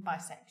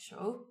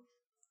bisexual.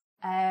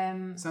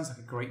 Sounds like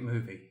a great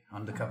movie,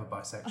 Undercover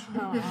Bisexual.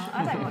 Oh,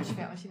 I don't watch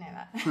films, you know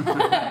that.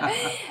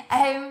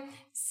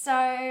 So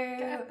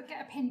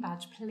get a pin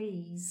badge,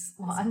 please.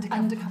 What,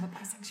 undercover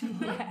bisexual?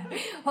 Yeah.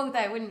 Although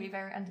it wouldn't be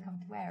very undercover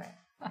to wear it.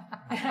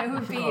 It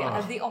would be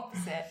the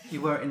opposite.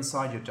 You wear it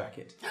inside your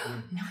jacket.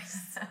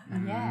 Nice.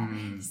 Yeah.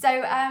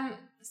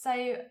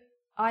 So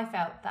I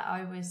felt that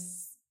I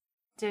was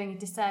doing a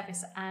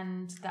disservice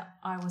and that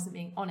I wasn't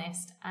being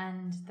honest,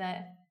 and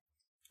that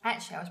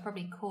actually I was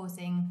probably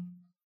causing,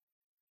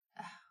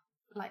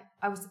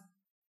 I was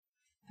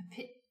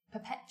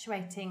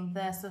perpetuating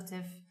the sort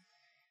of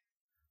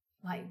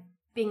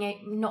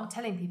not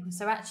telling people.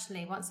 So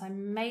actually, once I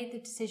made the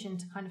decision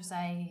to kind of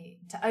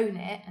to own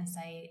it and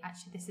say,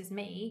 actually, this is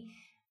me,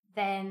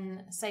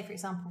 then say, for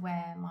example,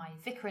 where my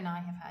vicar and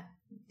I have had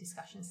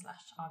discussions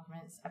 /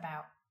 arguments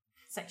about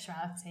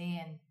sexuality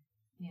and,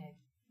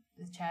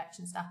 the church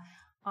and stuff,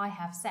 I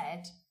have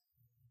said,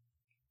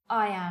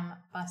 I am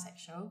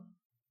bisexual.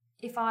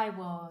 If I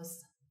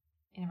was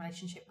in a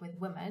relationship with a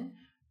woman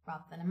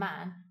rather than a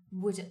man,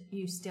 would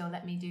you still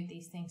let me do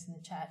these things in the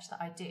church that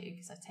I do?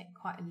 Because I take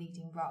quite a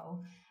leading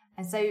role.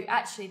 And so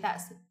actually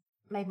that's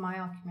made my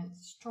argument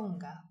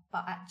stronger,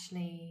 but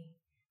actually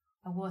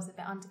I was a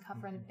bit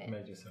undercover and a bit...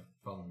 Made yourself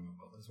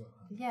vulnerable as well.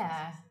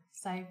 Yeah.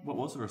 So what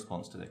was the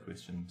response to that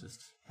question,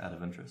 just out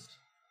of interest?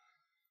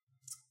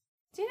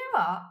 Do you know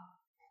what?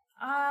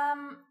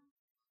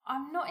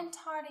 I'm not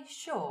entirely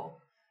sure.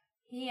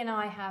 He and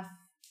I have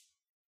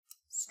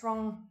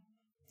strong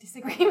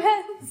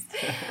disagreements.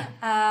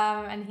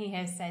 And he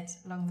has said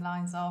along the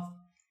lines of,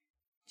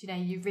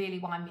 you really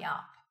wind me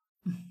up,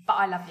 but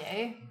I love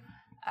you.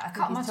 I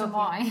can't imagine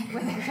why.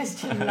 With a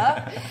Christian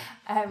love.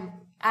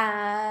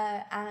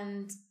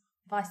 And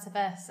vice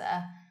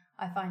versa,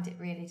 I find it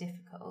really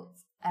difficult.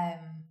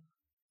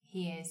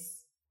 He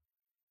is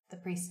the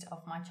priest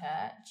of my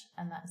church,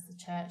 and that's the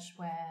church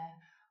where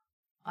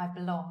I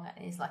belong.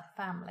 It is like a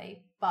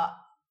family, but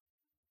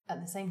at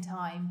the same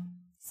time,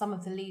 some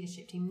of the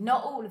leadership team,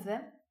 not all of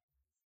them,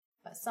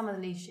 but some of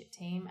the leadership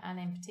team, and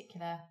in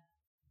particular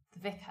the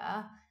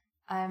vicar,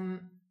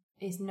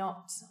 is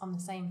not on the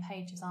same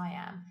page as I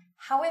am.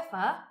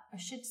 However, I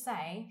should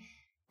say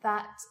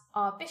that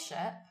our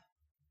bishop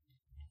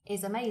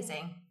is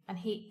amazing, and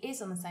he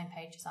is on the same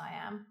page as I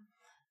am,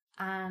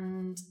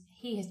 and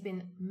he has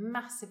been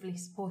massively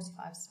supportive.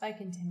 I've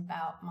spoken to him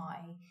about my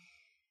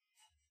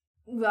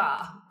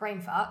brain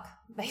fuck,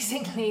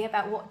 basically,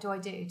 about what do I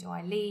do? Do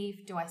I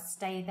leave? Do I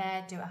stay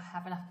there? Do I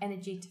have enough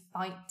energy to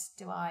fight?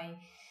 Do I,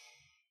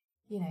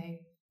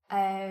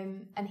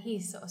 and he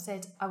sort of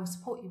said, I will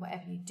support you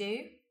whatever you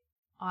do.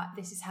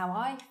 This is how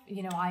I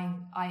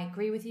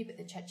agree with you, but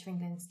the Church of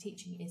England's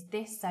teaching is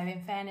this. So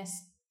in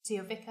fairness to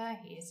your vicar,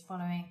 he is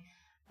following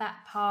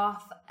that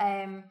path.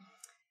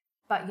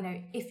 But,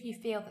 if you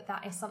feel that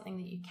that is something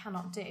that you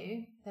cannot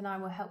do, then I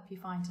will help you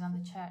find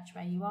another church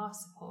where you are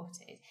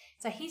supported.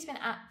 So he's been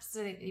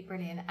absolutely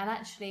brilliant. And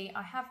actually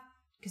I have,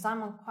 because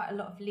I'm on quite a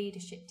lot of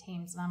leadership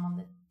teams, and I'm on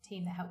the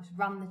team that helps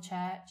run the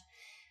church.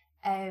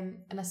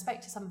 And I spoke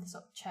to some of the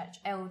sort of church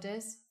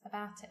elders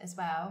about it as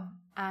well.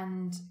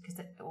 And because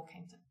it all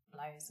came to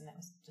blows and it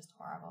was just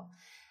horrible.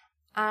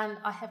 And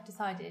I have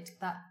decided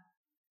that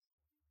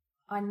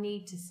I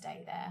need to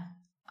stay there.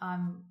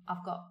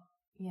 I've got,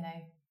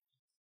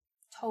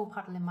 toll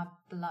puddle in my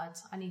blood.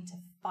 I need to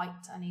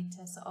fight. I need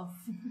to sort of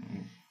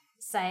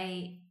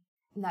say,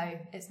 no,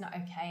 it's not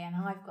okay. And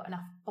I've got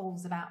enough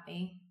balls about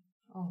me.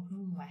 Oh,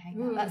 I hate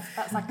that.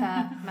 That's like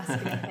a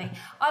masculine thing.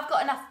 I've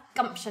got enough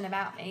gumption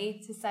about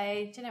me to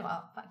say, do you know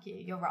what? Fuck you,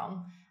 you're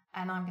wrong.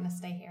 And I'm going to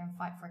stay here and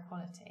fight for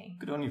equality.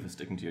 Good on you for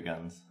sticking to your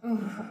guns.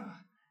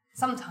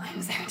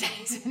 Sometimes there are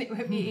days when it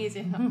would be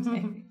easier not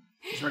to.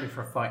 He's ready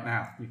for a fight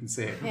now. You can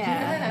see it.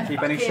 Yeah.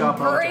 Keep any sharp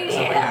objects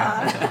away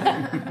now.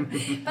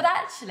 But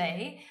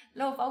actually,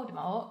 Lord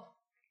Voldemort,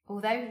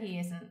 although he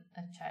isn't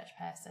a church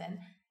person,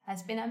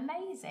 has been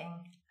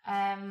amazing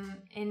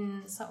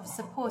in sort of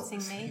supporting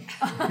me,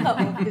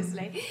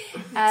 obviously.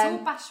 It's all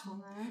bashful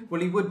now. Well,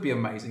 he would be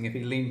amazing if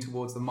he leaned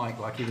towards the mic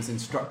like he was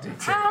instructed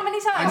to. How many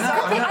times? I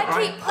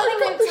keep pulling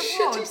him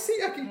towards.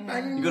 I keep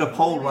banging. You got a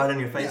pole right in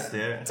your face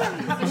there. Don't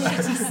have a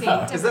shitty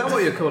seat. Is that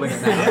what you're calling it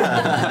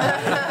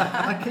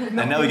now? And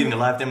now we're getting a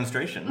live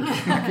demonstration.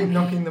 I keep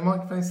knocking the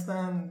microphone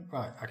stand.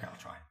 Right, okay, I'll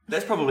try.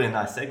 That's probably a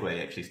nice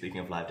segue, actually, speaking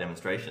of live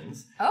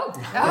demonstrations. Oh,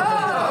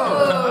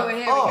 here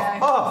we go.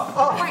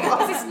 Wait,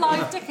 is this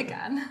live dick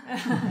again?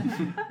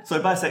 So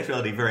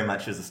bisexuality very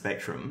much is a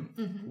spectrum.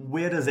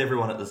 Where does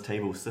everyone at this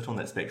table sit on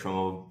that spectrum,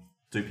 or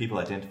do people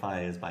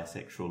identify as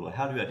bisexual, or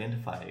how do you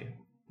identify?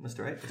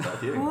 Mr. H, we'll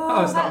start with you.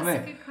 That's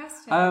a good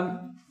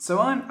question. So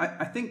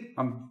I think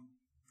I'm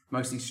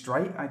mostly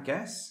straight, I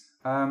guess.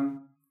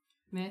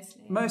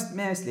 Mostly. Mostly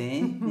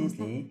name.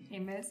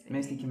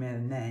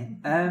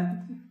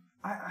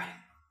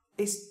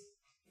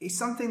 It's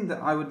something that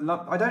I would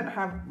love. I don't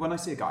have, when I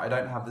see a guy, I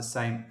don't have the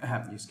same,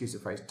 you excuse the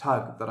phrase,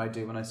 tug that I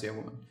do when I see a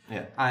woman.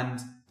 Yeah. And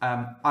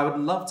I would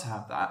love to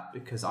have that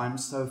because I'm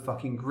so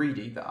fucking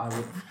greedy that I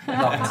would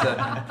love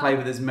to play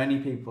with as many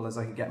people as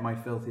I could get my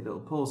filthy little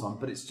paws on.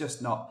 But it's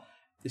just not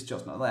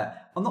there.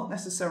 I'm not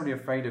necessarily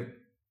afraid of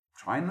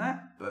trying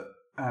that, but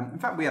in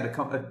fact, we had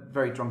a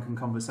very drunken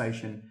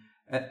conversation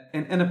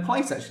in a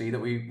place actually that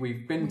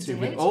we've been to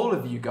with all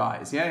of you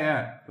guys.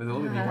 Yeah, with all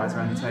of you guys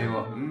around the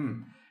table.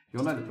 You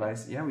all know the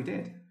place. Yeah, we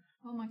did.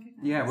 Oh my goodness.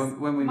 Yeah, when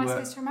we Am I were.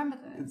 supposed to remember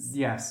this?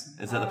 Yes.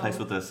 Is that the place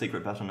with the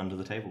secret button under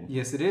the table?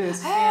 Yes, it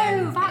is. Oh,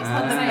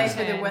 that's The place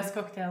with the the worst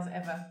cocktails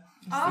ever.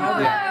 Oh,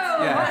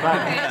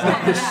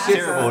 Yeah.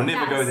 Terrible.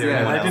 Never go there. Yeah.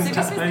 Anyone They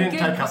else? didn't- they didn't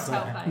take us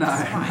cocktail there. place. No,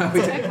 Right. we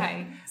didn't.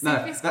 Okay. So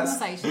No, this that's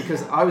conversation.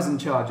 because I was in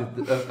charge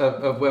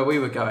of where we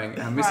were going,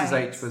 and Mrs.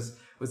 Right. H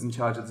was in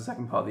charge of the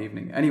second part of the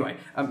evening. Anyway,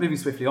 moving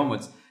swiftly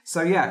onwards.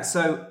 So yeah,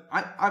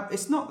 I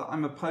it's not that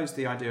I'm opposed to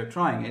the idea of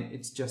trying it.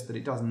 It's just that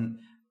it doesn't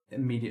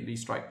immediately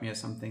strike me as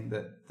something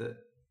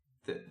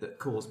that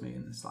calls me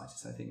in the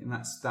slightest. I think, and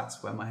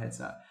that's where my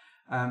head's at.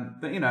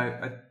 But you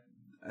know,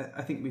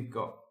 I think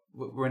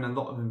we're in a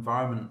lot of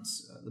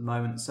environments at the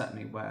moment,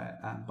 certainly where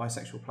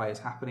bisexual play is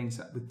happening,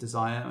 with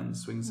Desire and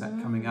Swing Set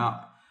coming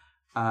up.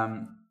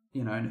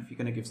 You know, and if you're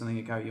going to give something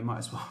a go, you might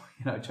as well,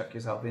 chuck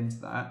yourself into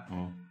that.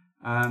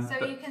 So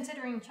are you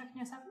considering chucking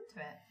yourself into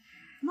it?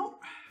 Not.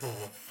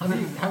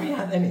 Have you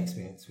had any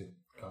experience with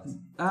guys?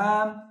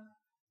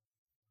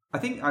 I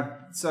think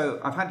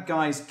I've had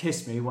guys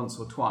kiss me once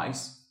or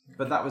twice,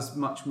 but that was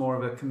much more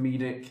of a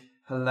comedic,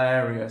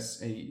 hilarious,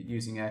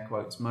 using air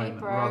quotes,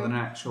 moment rather than an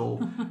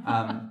actual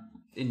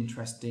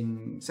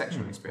interesting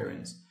sexual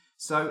experience.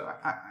 So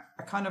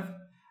I kind of,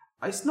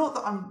 it's not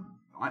that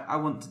I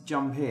want to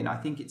jump in. I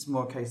think it's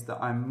more a case that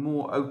I'm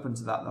more open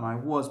to that than I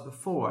was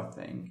before, I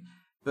think.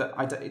 But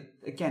I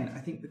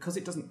think because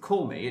it doesn't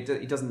call me,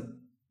 it doesn't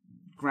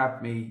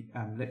grab me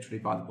literally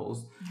by the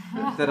balls,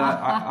 that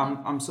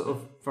I'm sort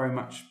of very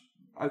much,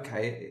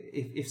 okay,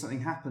 if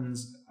something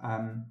happens,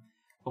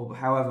 or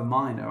however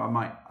minor,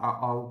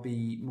 I'll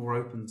be more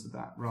open to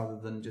that rather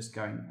than just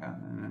going,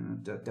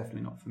 no,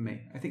 definitely not for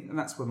me. I think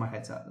that's where my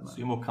head's at the moment. So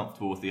you're more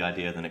comfortable with the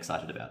idea than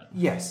excited about it?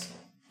 Yes.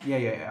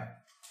 Yeah.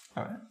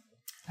 All right.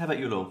 How about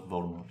you, Lord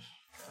Voldemort?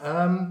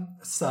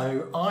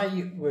 So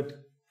I would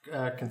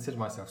consider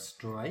myself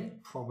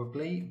straight,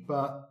 probably,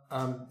 but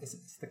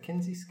it's the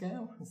Kinsey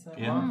scale. Is that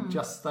right?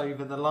 Just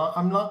over the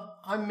line.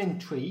 I'm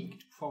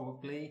intrigued,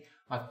 probably.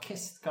 I've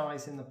kissed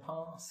guys in the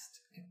past.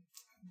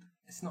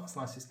 It's not as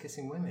nice as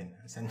kissing women,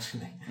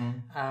 essentially.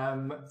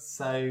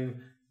 So,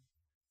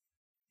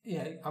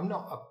 yeah, I'm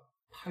not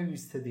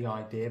opposed to the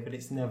idea, but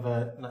it's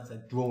never, let's say,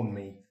 drawn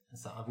me.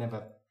 So I've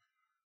never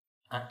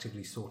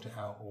actively sought it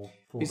out or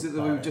thought. Is it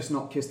that we've just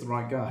not kissed the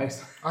right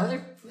guys? I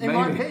think it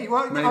might be.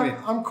 Well,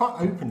 I'm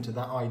quite open to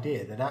that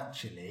idea that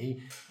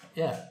actually,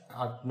 yeah,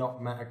 I've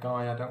not met a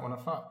guy I don't want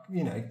to fuck.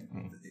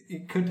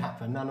 It could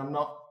happen, and I'm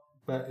not.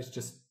 But it's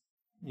just,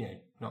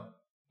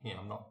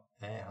 I'm not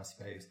there, I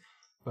suppose.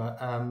 But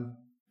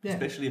yeah.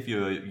 Especially if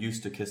you're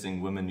used to kissing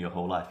women your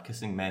whole life,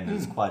 kissing men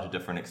is quite a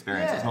different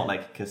experience. Yeah. It's not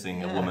like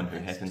kissing a woman who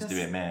happens to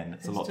be a man.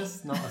 It's a lot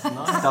just not as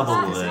nice. stubble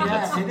and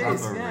Yeah, it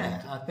it's is. rubber Yeah,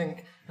 and- I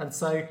think, and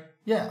so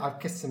yeah, I've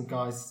kissed some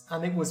guys,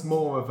 and it was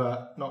more of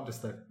a not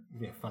just a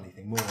funny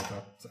thing, more of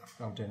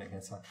a I'm doing it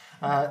again, sorry,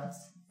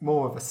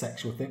 more of a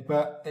sexual thing,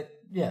 but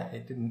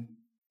it didn't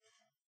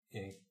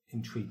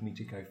intrigue me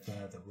to go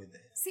further with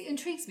it. See, it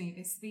intrigues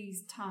me,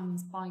 these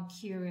terms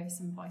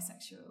bi-curious and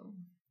bisexual.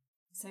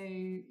 So,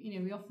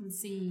 we often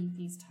see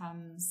these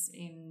terms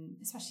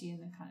especially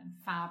in the kind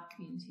of fab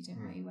community,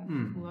 don't we, where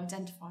people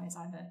identify as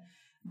either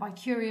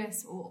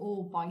bi-curious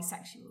or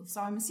bisexual.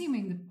 So I'm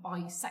assuming the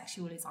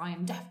bisexual is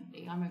I'm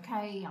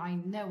okay, I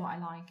know what I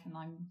like, and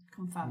I'm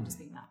confirmed as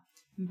being that.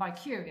 And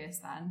bi-curious,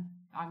 then,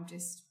 I'm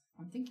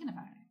thinking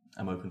about it.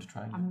 I'm open to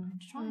trying. I'm open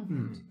to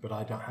trying it. But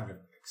I don't have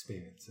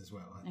experience as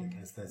well. I think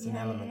there's an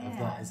element of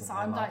that, isn't so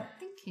there? I'm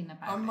thinking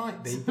about it. I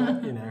might be, but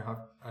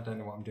I don't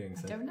know what I'm doing,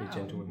 so don't be know.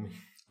 gentle with me.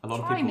 A lot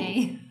Try of people,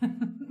 me.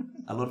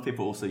 A lot of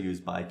people also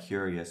use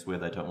bi-curious where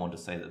they don't want to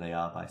say that they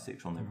are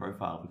bisexual on their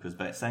profile, because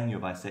saying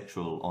you're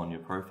bisexual on your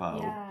profile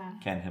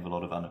can have a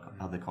lot of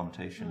other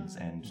connotations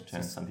and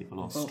turn some people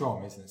off. It's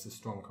strong, isn't it? It's a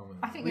strong comment.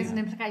 I think there's an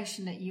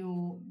implication that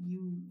you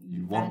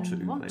want then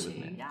to want play to, with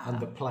men. yeah. And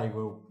the play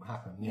will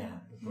happen, yeah.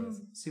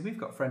 See, we've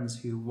got friends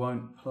who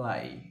won't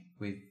play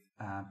with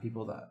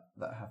people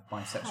that have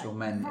bisexual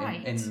men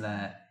Right. in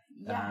their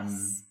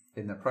Yes.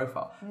 in their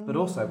profile, but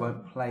also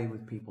won't play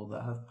with people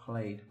that have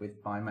played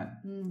with bi men.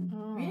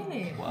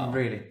 Really? Wow.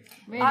 Really.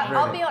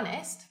 I'll be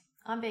honest.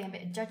 I'm being a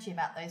bit judgy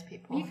about those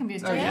people. You can be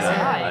as Oh, judgy as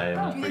yeah. you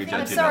like. I'm pretty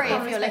I'm judgy sorry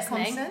about if you're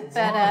listening, consent?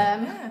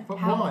 but But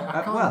why?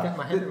 I can't get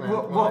my head around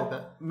why that.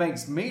 What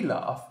makes me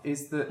laugh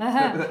is that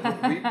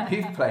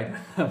we've played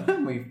with them,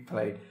 and we've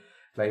played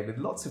with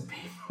lots of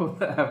people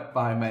that have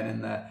bi men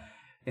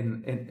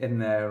in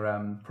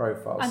their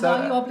profile. And so,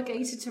 are you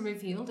obligated to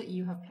reveal that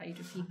you have played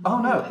with people? Oh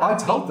who no! have I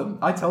told been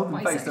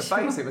them face to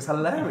bisexual? face. It was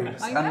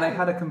hilarious, I and they know.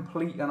 had a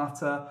complete and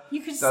utter.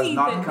 You could does see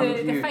not the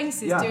compute.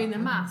 faces Yeah. doing the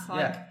math.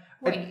 Like,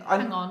 wait, And-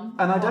 hang on.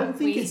 And I what, don't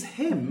think we- it's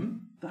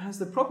him that has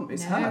the problem.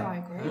 It's No, her, I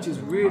agree. which is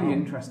really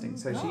interesting.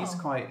 So she's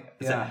quite.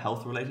 Is that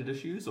health-related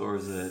issues, or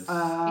is it...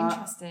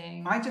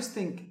 interesting. I just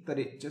think that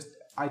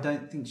I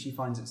don't think she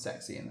finds it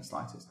sexy in the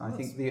slightest. I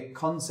think the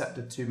concept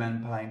of two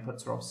men playing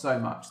puts her off so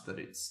much that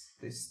it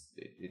takes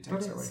But her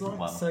away it's from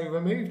like it. so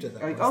removed at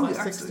that point. Oh, It's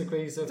like 6 absolutely.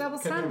 degrees of Double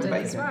Kevin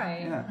standards, Bacon.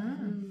 right? Yeah.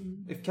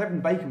 If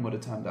Kevin Bacon would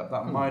have turned up,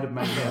 that might have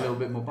made it a little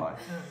bit more bi.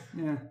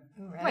 Yeah.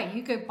 Wait,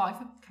 you go buy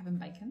for Kevin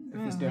Bacon?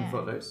 If he's doing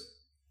Footloose.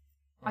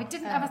 I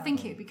didn't ever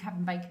think it would be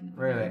Kevin Bacon that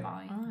would Really? go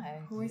buy.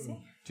 who is he?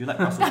 Do you like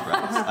Brussels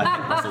sprouts? I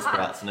hate Brussels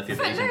sprouts, and if you've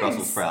eaten Footloose.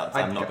 Brussels sprouts,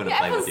 I'm not going to Yeah,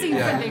 play with everyone's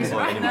you. seen Footloose, Or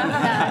right? anyone.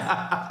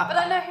 But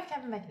I know who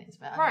Kevin Bacon is.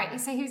 But Right,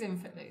 so who's in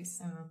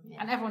Footloose? yeah.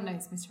 And everyone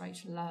knows Miss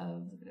Rachel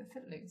loves a bit of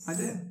Footloose. I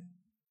do.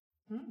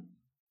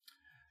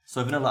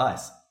 So Vanilla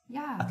Ice,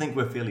 Yeah. I think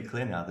we're fairly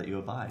clear now that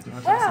you're bi. Do you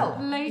want to Well,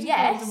 Lady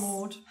yes.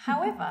 Voldemort.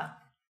 However,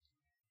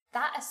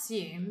 that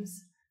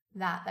assumes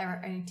that there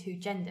are only two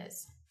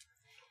genders.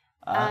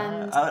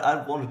 And-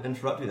 I want to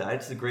interrupt you there. I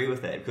disagree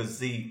with that because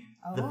the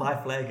bi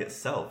flag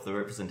itself, the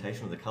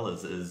representation of the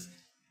colours, is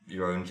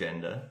your own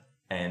gender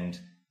and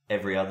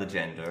every other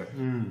gender.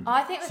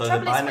 I think the So the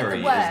trouble is with binary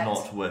the word. is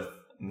not with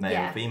male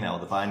Yeah. or female.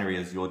 The binary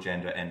is your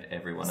gender and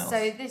everyone else.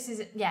 So this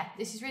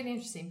is really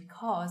interesting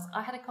because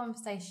I had a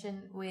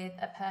conversation with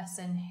a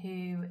person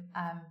who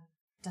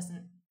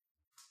doesn't.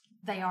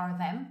 They are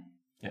them,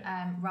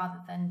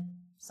 rather than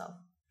sort of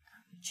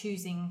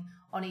choosing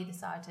on either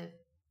side of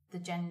the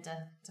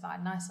gender divide.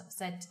 And I sort of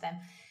said to them,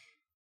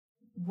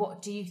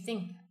 "What do you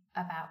think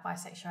about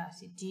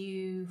bisexuality? Do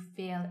you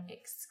feel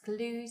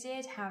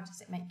excluded? How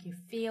does it make you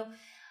feel?"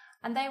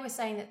 And they were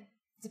saying that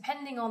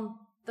depending on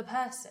the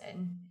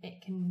person,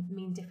 it can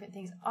mean different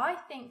things. I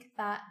think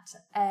that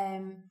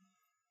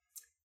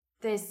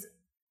there's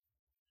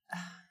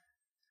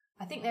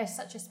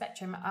such a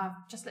spectrum.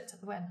 I've just looked at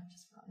the word, I've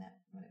just forgotten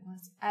what it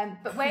was.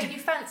 But where you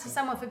fancy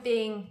someone for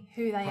being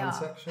who they are.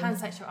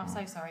 Pansexual. I'm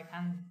so sorry,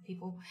 pan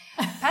people.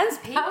 How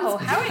exciting.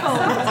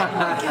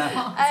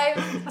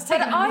 But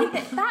I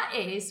think that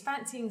is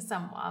fancying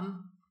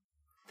someone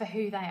for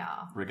who they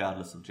are.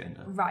 regardless of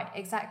gender. Right,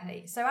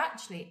 exactly. So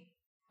actually,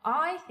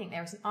 I think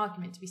there is an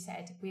argument to be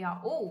said. We are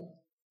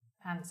all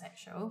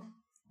pansexual.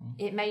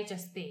 It may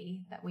just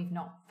be that we've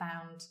not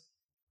found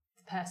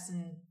the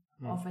person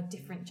of a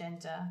different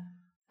gender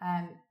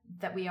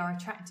that we are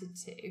attracted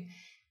to.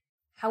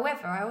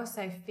 However, I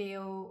also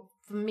feel,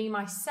 for me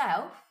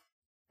myself,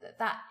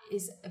 that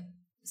is a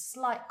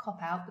slight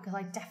cop-out because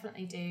I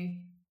definitely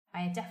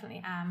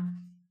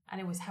am,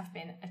 and always have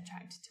been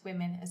attracted to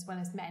women as well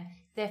as men.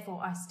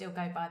 Therefore, I still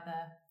go by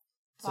the...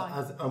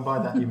 And by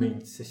that you mean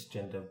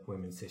cisgender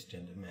women,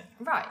 cisgender men.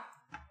 Right.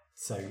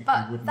 So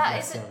But you wouldn't that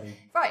isn't- necessarily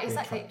right, be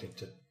exactly. attracted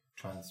to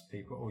trans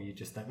people, or you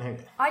just don't know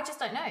that. I just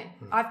don't know.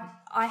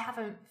 I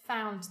haven't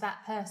found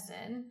that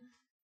person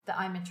that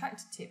I'm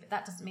attracted to, but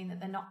that doesn't mean that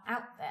they're not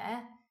out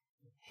there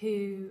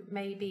who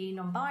may be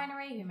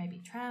non-binary, who may be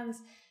trans.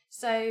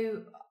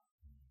 So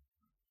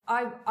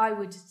I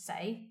would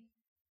say,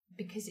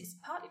 because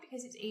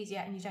it's easier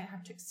and you don't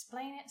have to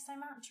explain it so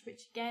much,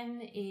 which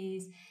again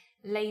is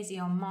lazy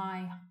on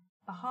my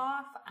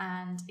behalf,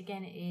 and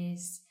again it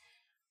is,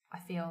 I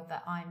feel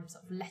that I'm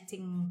sort of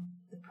letting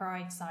the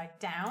pride side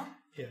down.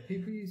 Yeah,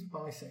 people use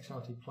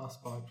bisexuality plus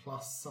bi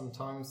plus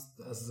sometimes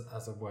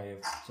as a way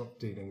of sort of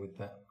dealing with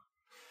that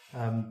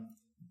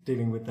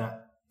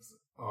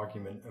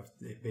argument of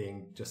it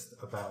being just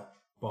about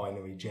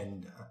binary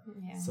gender.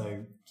 Yeah.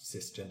 So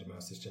cisgender male,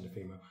 cisgender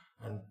female,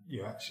 and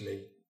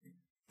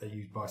they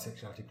use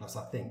bisexuality plus,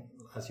 I think,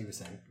 as you were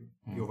saying,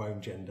 your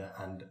own gender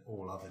and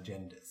all other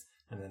genders,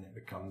 and then it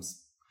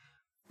becomes.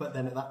 But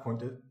then at that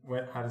point,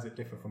 how does it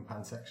differ from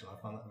pansexual?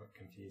 I find that a bit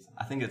confusing.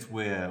 I think it's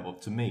where, well,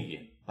 to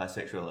me,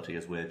 bisexuality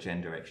is where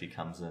gender actually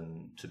comes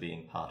in to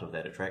being part of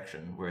that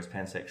attraction, whereas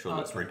pansexual,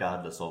 it's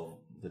regardless of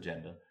the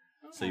gender.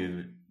 Okay. So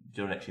you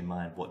don't actually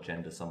mind what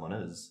gender someone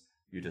is,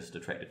 you're just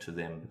attracted to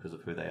them because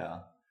of who they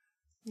are.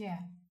 Yeah.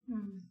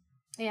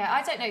 Yeah,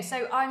 I don't know.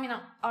 So, I mean,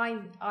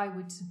 I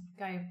would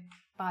go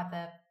by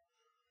the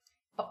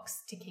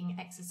box ticking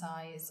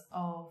exercise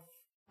of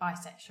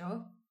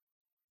bisexual,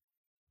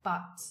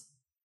 but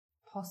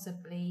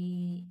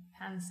possibly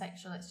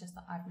pansexual. It's just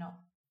that I've not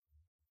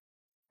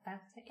found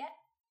it yet.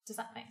 Does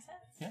that make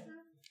sense? Yeah.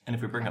 And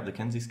if we bring up the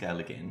Kinsey scale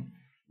again,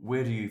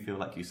 where do you feel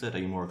like you sit? Are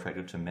you more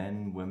attracted to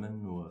men,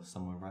 women, or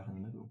somewhere right in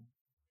the middle?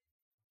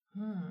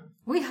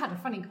 We had a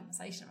funny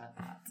conversation about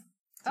that.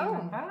 Do you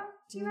remember?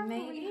 Do you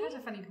remember? We had a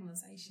funny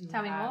conversation.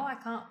 Tell me more. I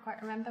can't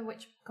quite remember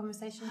which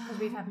conversation because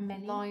we've had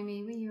many.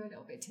 Blimey, were you a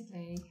little bit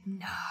tiddly?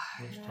 No.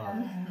 Which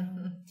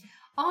time?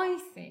 I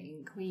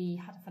think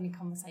we had a funny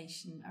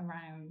conversation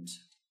around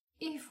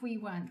if we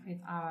weren't with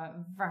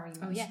our very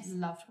much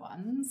loved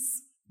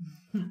ones.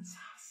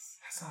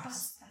 That's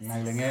us.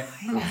 Nailing it.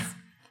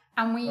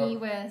 And we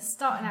were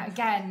starting out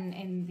again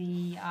in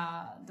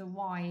the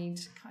wide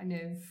kind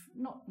of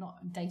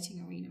not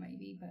dating arena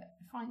maybe, but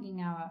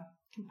finding our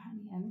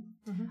companion.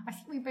 I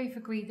think we both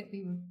agreed that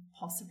we would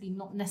possibly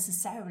not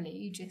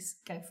necessarily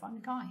just go find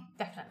a guy.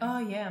 Definitely. Oh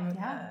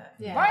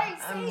yeah, Right,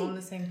 I'm on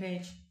the same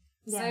page.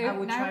 So I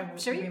would now, try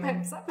shall we women.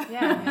 post up?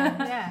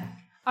 Yeah.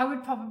 I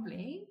would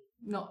probably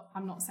not.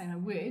 I'm not saying I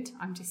would.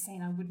 I'm just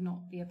saying I would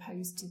not be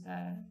opposed to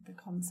the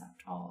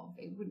concept of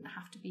it wouldn't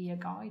have to be a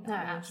guy. No,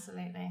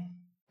 absolutely.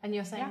 And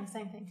you're saying the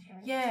same thing,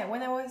 Sherry? Yeah,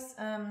 when I was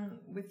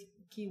with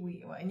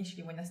Kiwi, well,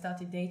 initially when I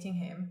started dating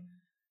him,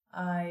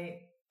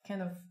 I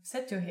kind of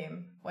said to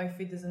him, well, if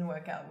it doesn't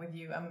work out with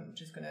you, I'm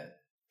just going to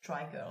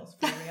try girls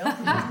for real.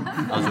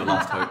 That was your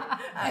last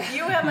hope.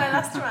 You were my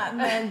last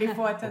man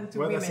before I turned to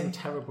Were women. there some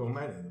terrible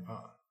men in the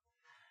past?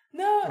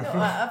 No,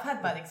 I've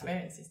had bad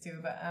experiences too,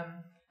 but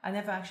I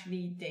never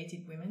actually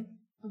dated women.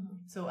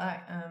 So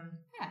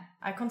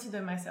I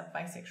consider myself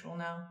bisexual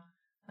now.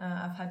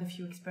 I've had a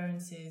few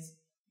experiences,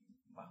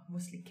 well,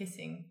 mostly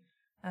kissing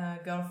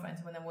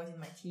girlfriends when I was in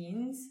my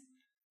teens,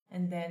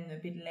 and then a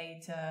bit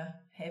later,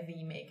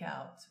 heavy make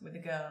out with a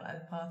girl at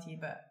a party,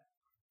 but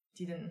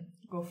didn't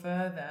go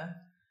further.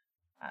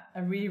 I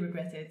really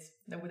regret it.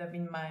 That would have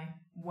been my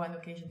one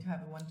occasion to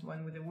have a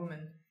one-to-one with a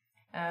woman.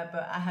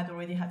 But I had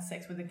already had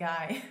sex with a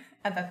guy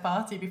at that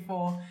party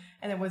before,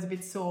 and I was a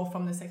bit sore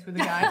from the sex with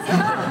the guy. So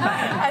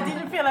I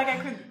didn't feel like I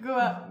could go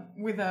out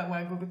with her,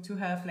 go to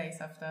her place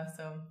after,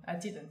 so I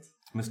didn't.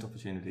 Missed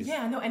opportunities.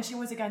 Yeah, no, and she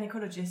was a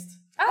gynecologist.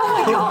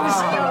 Oh my gosh,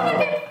 you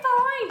would have been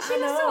fine. She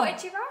would have know.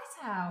 sorted you right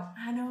out.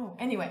 I know.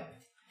 Anyway,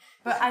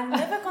 but I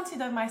never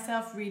considered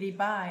myself really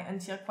bi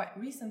until quite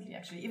recently,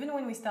 actually. Even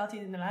when we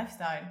started in the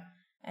lifestyle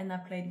and I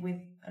played with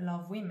a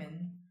lot of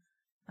women,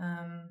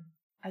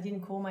 I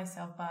didn't call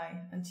myself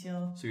bi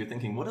until... So you're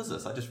thinking, what is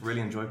this? I just really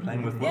enjoy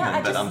playing with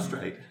women, but I'm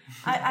straight.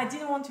 I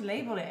didn't want to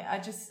label it. I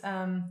just...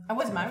 I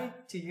was married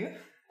to you.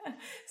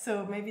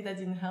 So maybe that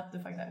didn't help the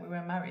fact that we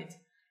were married.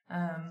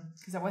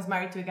 Because I was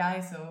married to a guy,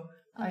 so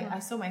I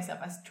saw myself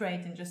as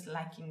straight and just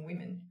liking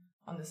women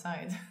on the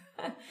side.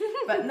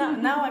 But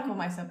now I call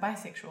myself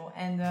bisexual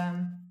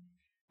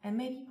and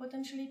maybe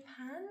potentially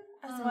pan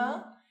as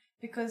well.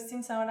 Because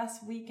since our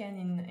last weekend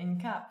in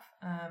Cap,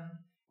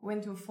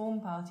 went to a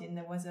foam party and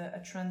there was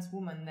a trans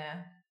woman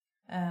there.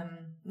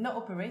 Not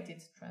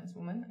operated trans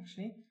woman,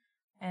 actually.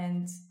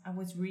 And I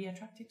was really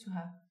attracted to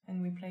her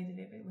and we played a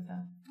little bit with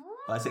her.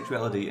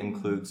 Bisexuality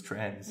includes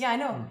trans. Yeah, I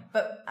know.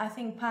 But I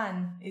think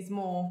pan is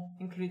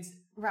includes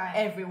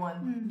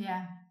everyone.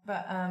 Yeah.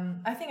 But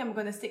I think I'm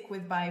going to stick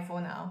with bi for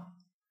now.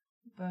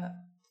 But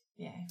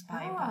yeah, bi,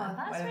 pan,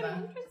 that's whatever.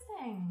 really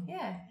interesting.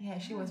 Yeah,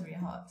 she was really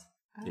hot.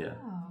 Yeah.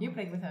 You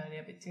played with her a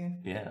little bit too.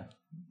 Yeah.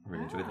 I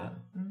really enjoyed that.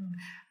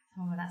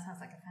 Oh, that sounds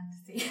like a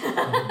fantasy.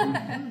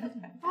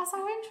 That's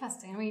so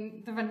interesting. I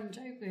mean, the running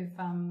joke with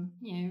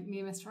me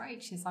and Mr.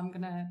 H is I'm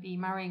going to be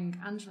marrying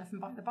Angela from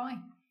By the By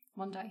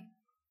one day.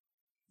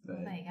 There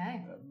you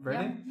go.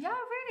 Really? Yeah,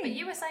 really. But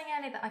you were saying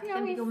earlier that I could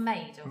then be your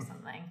maid or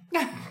something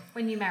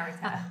when you married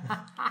her.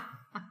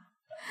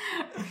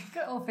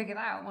 Got it all figured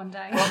out one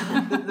day.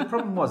 Well, the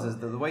problem was is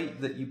that the way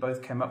that you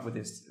both came up with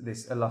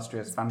this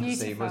illustrious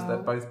fantasy was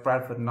that both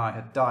Bradford and I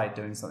had died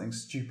doing something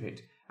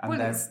stupid.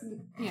 And it's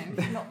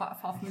not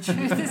that far from the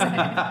truth, is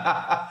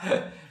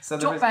it? So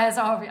Drop bears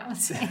are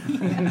reality.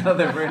 No,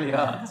 they really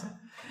aren't.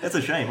 That's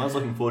a shame. I was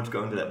looking forward to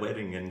going to that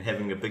wedding and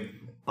having a big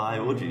bi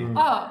orgy.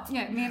 Oh,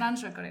 yeah, me and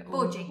Angela got it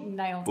all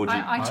nailed.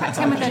 I checked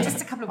in with her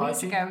just a couple of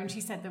weeks ago and she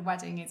said the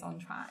wedding is on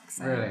track.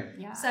 So, really?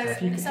 Yeah. So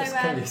Mr.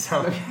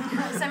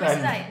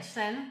 H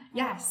then?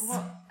 Yes.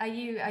 What are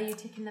you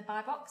ticking the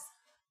bi box?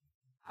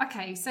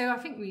 Okay, so I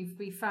think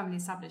we've firmly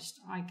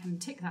established I can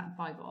tick that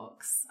bi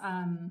box.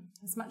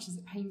 As much as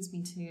it pains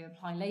me to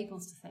apply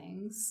labels to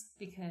things,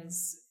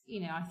 because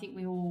I think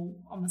we're all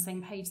on the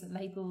same page that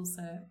labels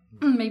are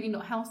maybe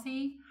not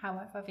healthy,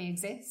 however they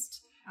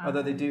exist.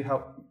 Although they do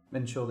help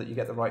ensure that you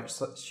get the right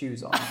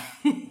shoes on.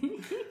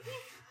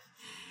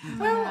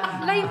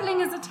 Well,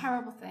 labelling is a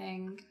terrible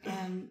thing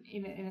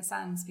in a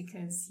sense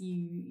because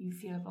you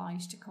feel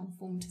obliged to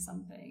conform to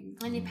something.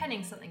 And you're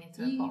penning something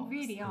into a box. You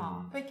really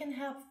are. But it can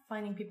help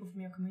finding people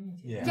from your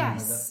community. Yeah.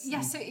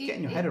 Yes. So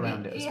getting your head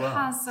around it as well. It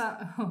has,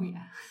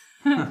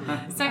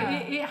 so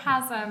it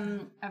has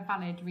a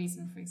valid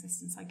reason for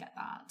existence. I get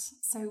that.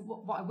 So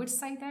what I would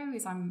say though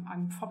is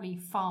I'm probably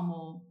far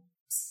more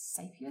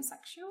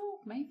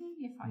sapiosexual, maybe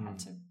if I had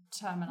to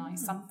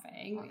terminize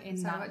something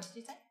in that. What did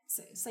you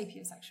say?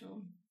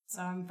 Sapiosexual.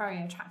 So I'm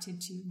very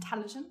attracted to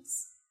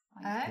intelligence.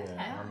 Okay.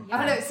 Yeah.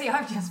 Oh look, see,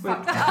 I've just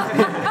fucked up.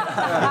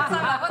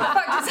 What the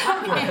fuck does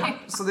that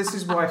mean? So this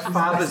is why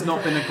Fab has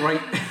not been a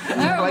great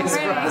place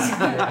for us.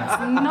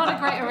 It's not a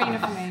great arena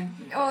for me.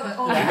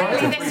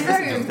 this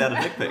room. Without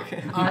a dick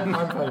pic. I'm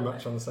very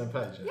much on the same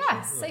page. Actually.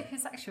 Yes,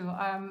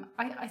 sapiosexual.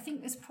 I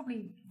think it's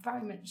probably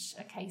very much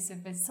a case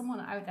of there's someone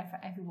out there for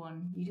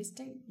everyone. You just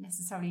don't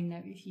necessarily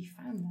know if you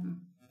found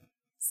them.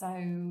 So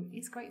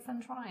it's great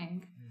fun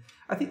trying.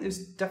 I think there's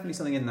definitely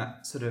something in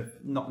that sort of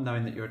not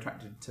knowing that you're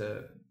attracted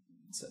to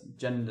certain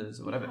genders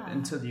or whatever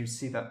until you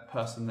see that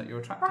person that you're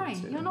attracted to.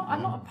 Right,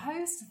 I'm not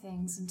opposed to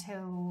things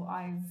until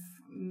I've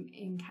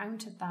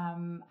encountered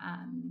them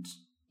and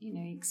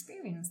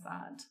experienced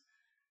that.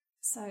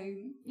 So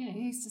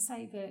who's to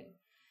say that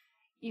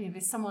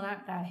there's someone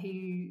out there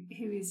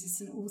who is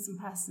just an awesome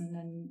person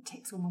and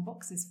ticks all my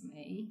boxes for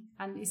me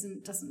and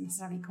doesn't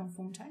necessarily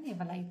conform to any of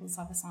the labels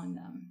I've assigned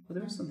them. Well,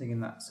 there is something in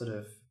that sort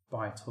of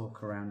bi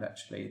talk around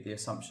actually the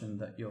assumption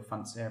that you'll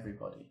fancy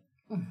everybody.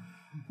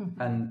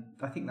 And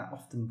I think that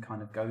often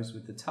kind of goes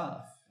with the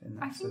turf.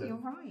 I think you're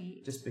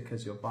right. Just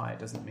because you're bi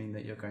doesn't mean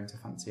that you're going to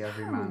fancy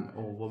every man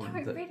or woman.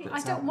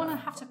 I don't want to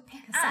have to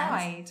pick a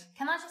side.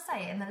 Can I just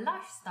say, in the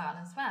lifestyle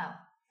as well.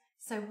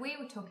 So we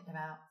were talking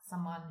about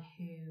someone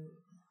who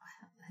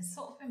has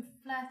sort of been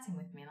flirting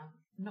with me, and I'm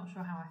not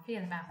sure how I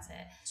feel about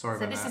it. Sorry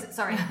so about this that. is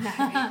sorry.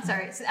 No,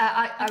 sorry.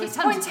 I was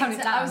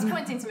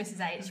pointing to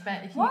Mrs. H,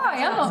 but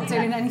why? I'm not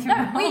doing anything.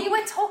 No, we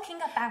were talking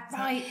about it.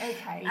 Right.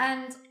 Okay.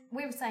 And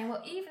we were saying,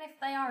 well, even if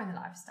they are in the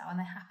lifestyle and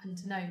they happen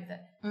to know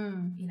that,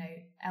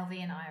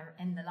 LV and I are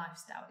in the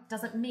lifestyle, it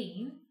doesn't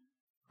mean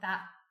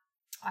that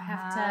I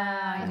have to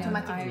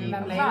automatically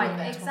remember.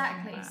 Right,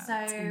 exactly.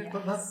 So,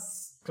 but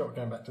that's sort of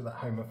going back to that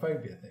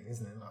homophobia thing,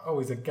 isn't it? Like,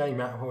 he's a gay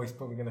man, he's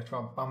probably going to try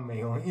and bum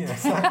me, or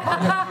it's like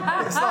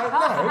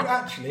no,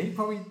 actually, he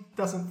probably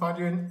doesn't find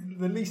you in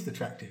the least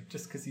attractive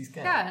just because he's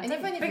gay. Yeah, and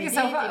even if he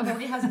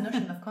probably has a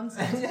notion of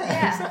consent.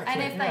 Exactly,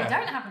 and if they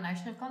don't have a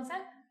notion of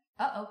consent.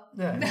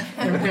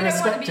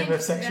 Irrespective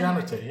of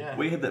sexuality,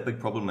 We had that big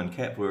problem in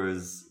CAP,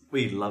 whereas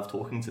we love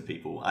talking to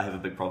people. I have a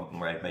big problem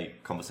where I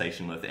make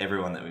conversation with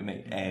everyone that we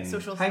meet. And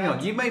hang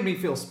on, you made me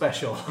feel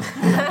special.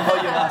 Oh,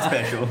 you are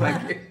special.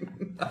 Thank you.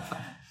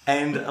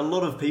 And a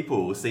lot of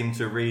people seem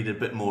to read a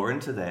bit more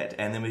into that,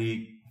 and then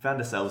we found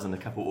ourselves in a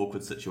couple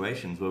awkward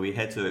situations where we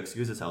had to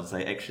excuse ourselves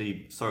and say,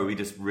 actually, sorry, we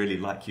just really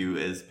like you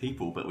as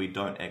people, but we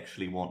don't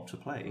actually want to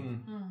play.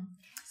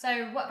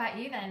 So what about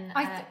you then,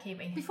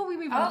 Kiwi? Before we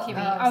move on to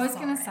Kiwi, I was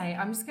going to say,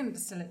 I'm just going to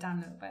distill it down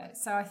a little bit.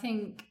 So I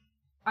think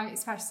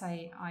it's fair to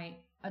say I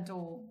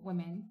adore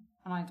women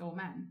and I adore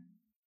men.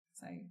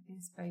 So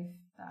it's both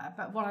there.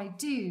 But what I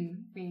do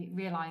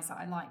realise that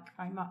I like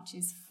very much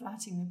is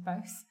flirting with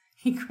both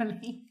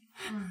equally.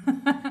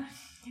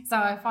 So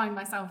I find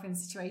myself in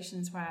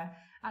situations where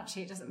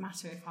actually it doesn't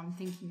matter if I'm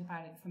thinking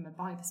about it from a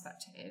bi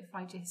perspective.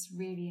 I just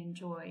really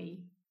enjoy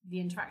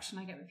the interaction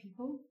I get with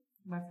people.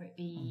 Whether it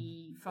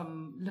be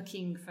from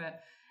looking for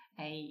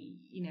an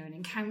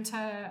encounter,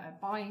 a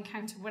bi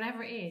encounter,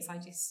 whatever it is, what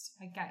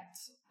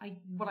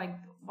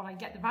I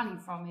get the value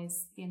from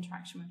is the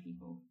interaction with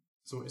people.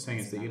 So what you're saying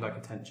is that you like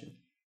attention.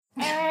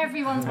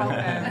 Everyone's welcome.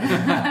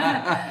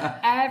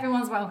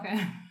 Everyone's welcome.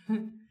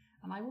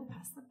 And I will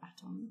pass the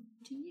baton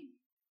to you.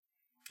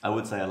 I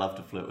would say I love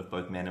to flirt with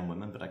both men and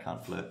women, but I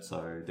can't flirt,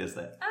 so there's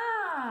that.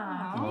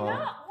 Why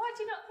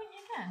do you not think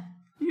you can?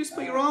 You just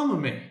put your arm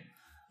on me.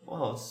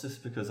 Well, it's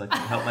just because I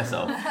can't help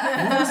myself.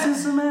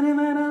 So many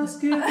men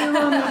ask you to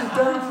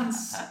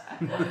dance.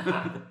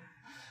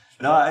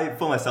 No,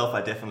 for myself,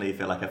 I definitely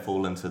feel like I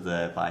fall into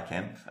the bi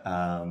camp.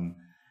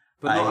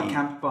 But not a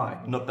camp bi.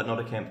 But not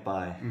a camp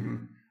bi.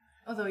 Mm-hmm.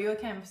 Although you're a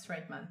camp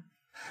straight man.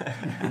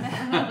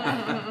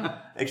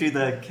 Actually,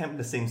 the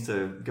camp seems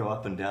to go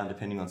up and down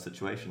depending on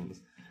situations.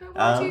 But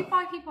why do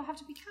bi people have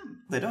to be camp?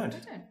 They don't.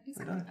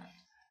 Exactly that.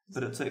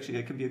 But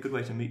it can be a good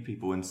way to meet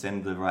people and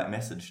send the right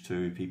message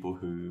to people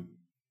who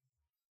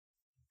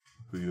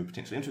you're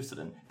potentially interested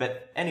in.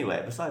 But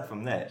anyway, aside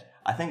from that,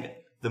 I think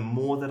the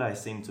more that I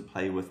seem to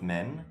play with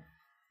men,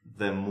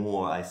 the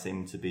more I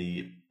seem to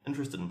be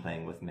interested in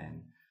playing with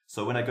men.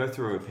 So when I go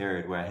through a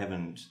period where I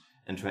haven't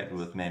interacted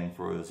with men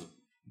for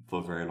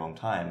a very long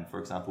time, for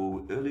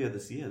example, earlier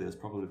this year, there was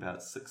probably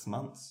about 6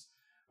 months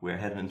where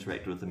I hadn't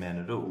interacted with a man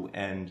at all,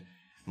 and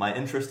my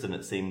interest in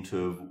it seemed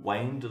to have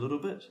waned a little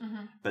bit.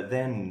 Mm-hmm. But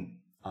then,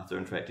 after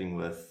interacting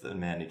with a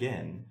man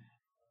again,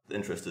 the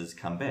interest has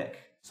come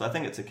back. So I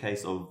think it's a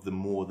case of the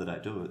more that I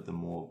do it, the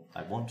more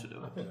I want to do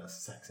it. I think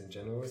that's sex in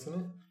general, isn't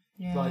it?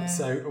 Yeah. Like,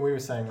 so we were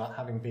saying, like,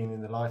 having been in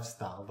the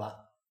lifestyle, that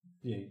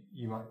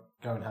you might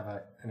go and have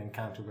an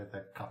encounter with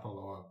a couple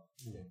or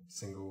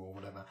single or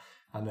whatever,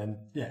 and then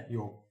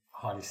you're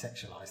highly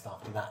sexualized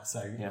after that. So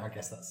I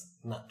guess that's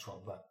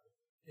natural. But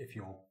if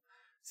you're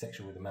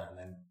sexual with a man,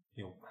 then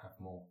you'll have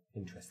more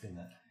interest in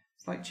that.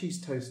 It's like cheese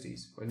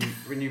toasties.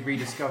 When you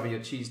rediscover your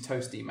cheese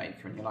toasty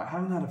maker and you're like, I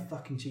haven't had a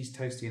fucking cheese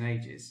toasty in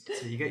ages.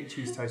 So you get your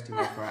cheese toasty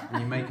maker out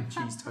and you make a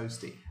cheese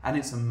toasty and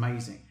it's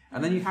amazing.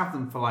 And then you have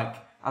them for like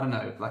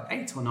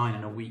 8 or 9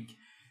 in a week.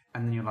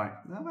 And then you're like,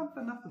 I've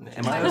had enough of this.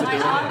 Am I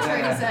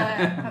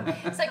overdoing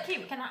it? So,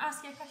 Q, can I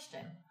ask you a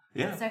question?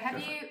 Yeah. So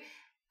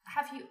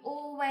have you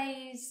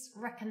always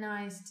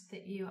recognised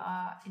that you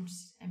are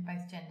interested in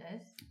both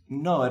genders?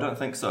 No, I don't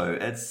think so.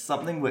 It's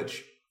something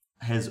which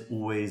has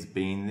always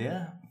been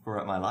there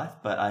throughout my life,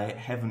 but I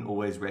haven't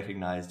always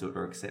recognised it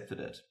or accepted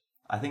it.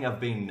 I think I've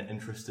been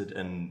interested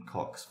in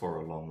cocks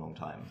for a long, long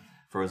time.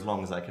 For as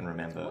long as I can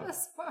remember.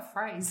 What a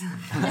phrase.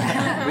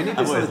 We need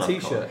this on a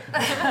t-shirt.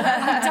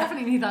 I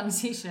definitely need that on a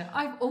t-shirt.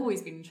 I've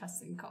always been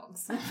interested in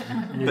cocks.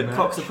 But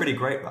cocks are pretty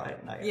great,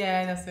 right? Like,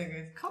 Yeah, that's so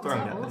good. Cocks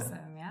are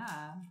awesome,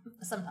 yeah.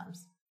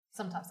 Sometimes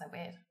they're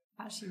weird.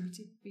 Actually,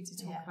 we did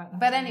talk about that.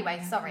 But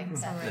anyway, sorry.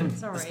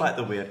 Despite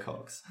the weird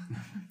cocks.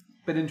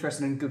 Been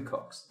interested in good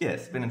cocks.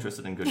 Yes, been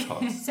interested in good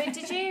cocks. So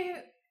did you...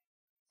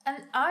 And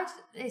I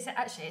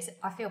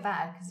feel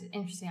bad because it's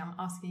interesting. I'm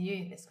asking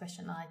you this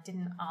question. I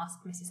didn't ask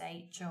Mrs.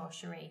 H or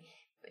Cherie.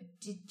 But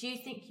do you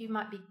think you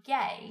might be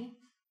gay?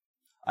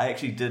 I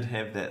actually did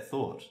have that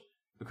thought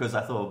because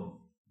I thought,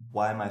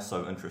 why am I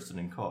so interested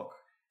in cock?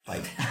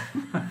 Like,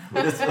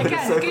 we're so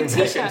good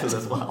t-shirt. into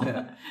this well.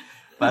 Yeah.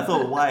 But I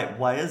thought,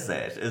 why is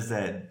that? Is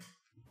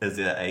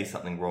there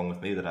something wrong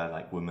with me that I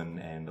like women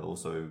and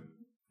also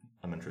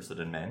I'm interested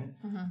in men?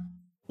 Mm-hmm.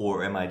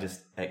 Or am I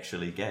just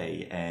actually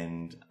gay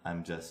and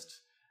I'm just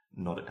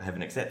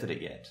haven't accepted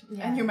it yet?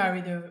 Yeah. And you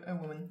married a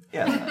woman.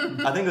 Yeah,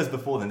 I think it was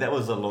before then. That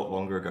was a lot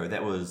longer ago.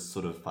 That was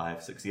sort of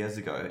 5-6 years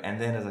ago.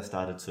 And then as I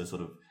started to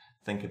sort of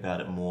think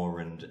about it more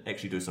and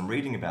actually do some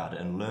reading about it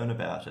and learn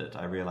about it,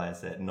 I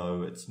realized that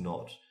no, it's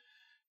not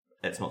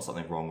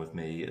something wrong with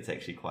me. It's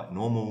actually quite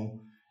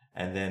normal.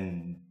 And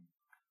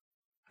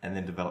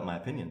then develop my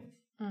opinion.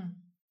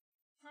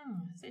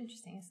 It's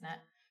interesting, isn't it?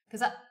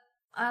 Because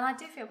I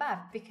do feel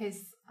bad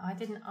because I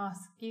didn't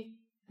ask you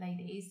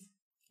ladies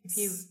if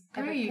you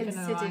ever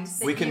considered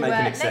that we can you make were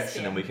an exception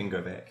lesbian. and we can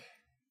go back.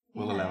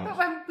 We'll allow it. But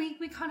when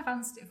we kind of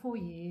answered it for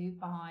you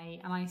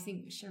and I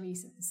think Cherie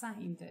said the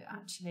same, that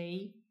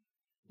actually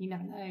you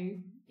never know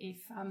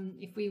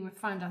if we would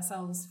find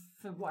ourselves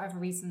for whatever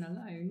reason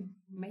alone,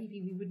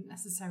 maybe we wouldn't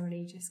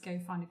necessarily just go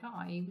find a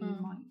guy. We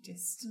might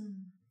just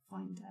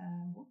find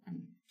a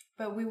woman.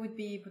 But we would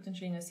be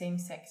potentially in a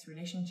same-sex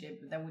relationship,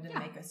 but that wouldn't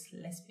make us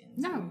lesbians.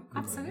 No,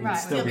 absolutely. Right,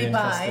 Still be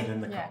interested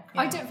in the cock.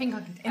 I don't think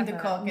I could In the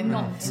cock and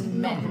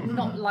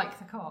not like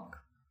the cock.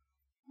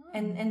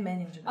 And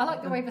men in general. I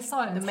like the way the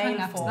silence the male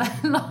hung after form.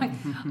 that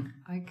line.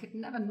 I could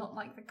never not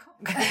like the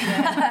cock.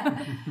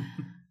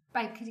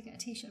 Babe, could you get a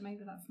t-shirt made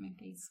with that for me,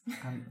 please?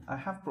 I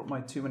have brought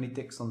my Too Many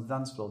Dicks on the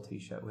Dance Floor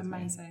t-shirt with me.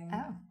 Amazing.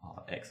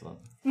 Oh, excellent.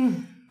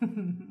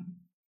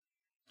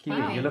 Kiwi,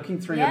 Wow. you're looking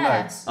through your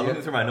notes. I'm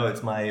looking through my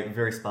notes, my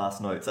very sparse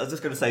notes. I was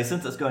just going to say,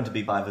 since it's going to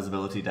be Bi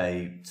Visibility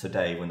Day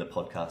today when the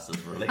podcast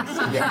is released.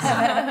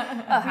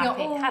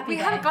 We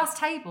had a glass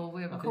table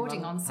we were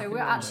recording on, so we're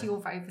actually all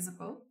very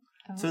visible.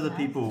 So the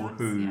people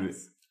who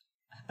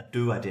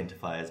do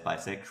identify as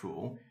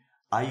bisexual,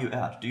 are you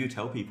out? Do you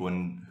tell people,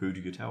 and who do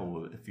you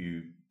tell? If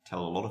you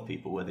tell a lot of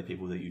people, are there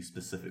people that you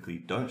specifically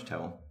don't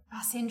tell?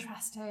 That's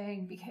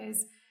interesting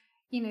because,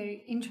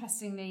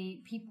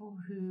 interestingly, people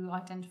who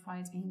identify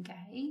as being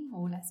gay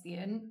or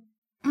lesbian,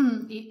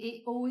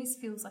 it always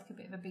feels like a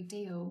bit of a big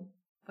deal,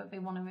 but they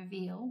want to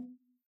reveal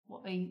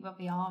what they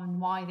are and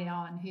why they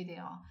are and who they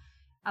are.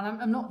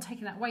 And I'm not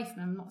taking that away from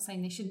them. I'm not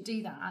saying they shouldn't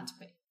do that,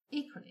 but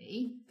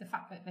equally, the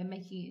fact that they're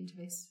making it into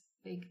this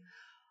big,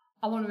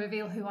 I want to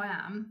reveal who I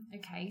am.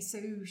 Okay, so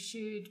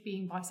should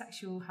being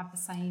bisexual have the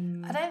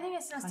same? I don't think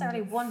it's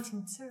necessarily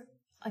wanting to.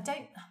 I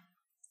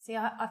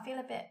feel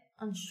a bit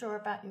unsure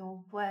about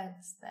your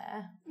words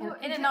there. Well,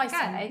 in a nice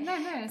way. No.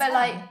 But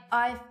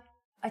I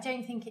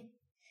don't think it.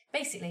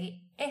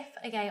 Basically, if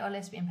a gay or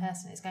lesbian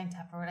person is going to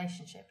have a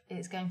relationship,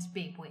 it's going to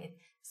be with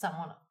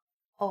someone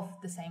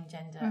of the same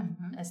gender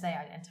as they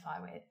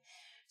identify with.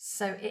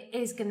 So it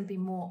is going to be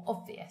more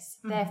obvious.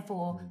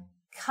 Therefore,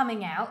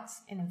 coming out,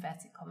 in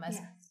inverted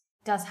commas,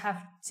 does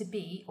have to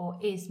be or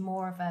is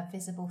more of a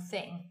visible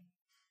thing.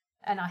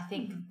 And I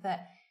think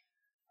that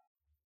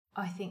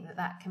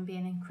can be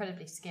an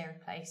incredibly scary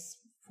place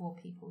for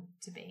people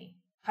to be.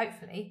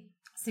 Hopefully,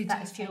 so that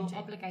do is you feel changing.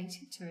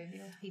 obligated to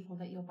reveal to people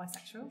that you're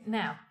bisexual?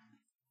 Now,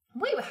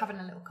 we were having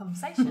a little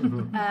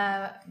conversation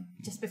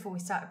just before we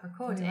started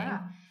recording.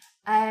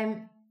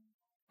 I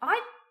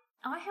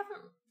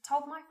haven't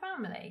told my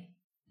family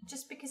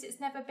just because it's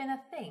never been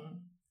a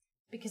thing.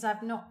 Because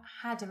I've not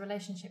had a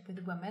relationship with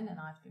a woman and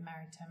I've been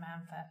married to a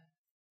man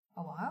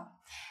for a while.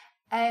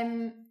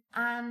 And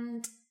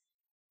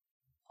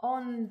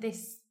on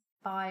this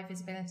Bi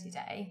Visibility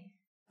Day,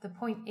 the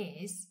point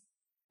is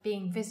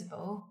being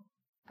visible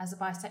as a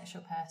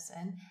bisexual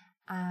person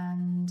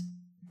and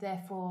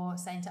therefore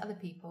saying to other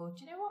people,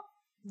 do you know what?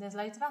 There's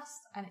loads of us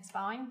and it's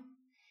fine.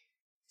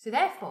 So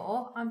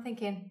therefore, I'm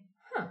thinking,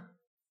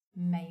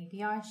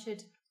 maybe I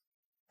should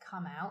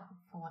come out,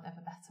 for want of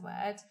a better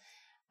word.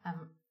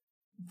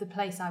 The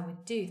place I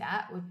would do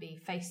that would be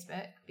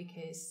Facebook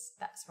because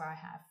that's where I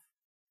have.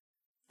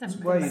 That's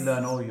where you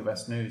learn all your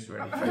best news,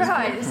 really. Facebook.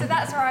 Right, so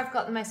that's where I've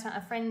got the most amount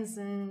of friends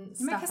and You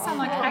stuff. make us sound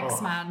like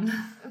X-Man.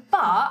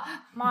 But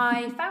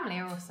my family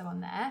are also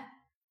on there,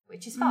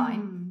 which is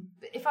fine.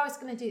 But if I was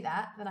going to do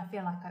that, then I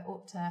feel like I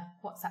ought to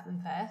WhatsApp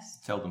them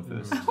first. Tell them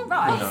first.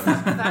 Right.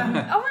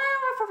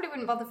 I probably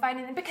wouldn't bother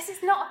phoning them because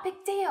it's not a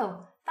big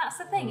deal. That's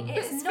the thing.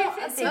 It's not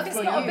a big deal. If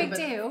it's not a big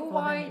deal,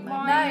 why?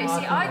 No,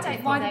 see, I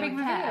don't. Why think the they big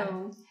would care.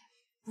 reveal?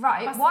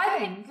 Right. That's Why the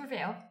the thing. big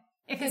reveal?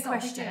 If Good it's not a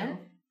big question. deal.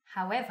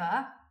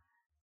 However,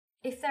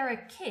 if there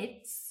are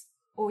kids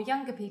or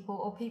younger people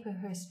or people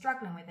who are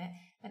struggling with it,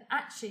 then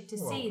actually to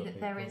see that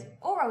there is,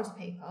 or older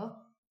people,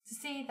 to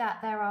see that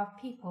there are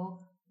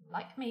people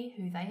like me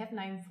who they have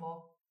known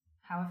for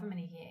however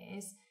many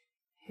years,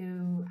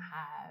 who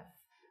have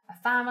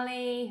a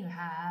family, who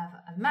have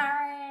a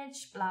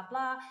marriage, blah,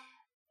 blah,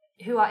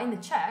 who are in the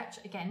church,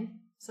 again,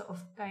 sort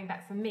of going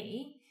back for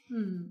me,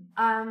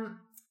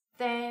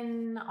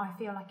 then I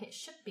feel like it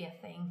should be a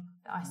thing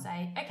that I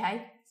say,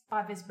 okay, it's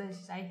by visibility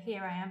day,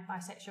 here I am,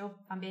 bisexual,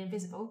 I'm being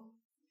visible.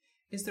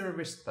 Is there a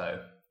risk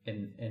though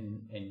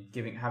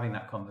in having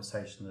that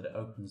conversation that it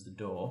opens the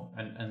door,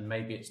 and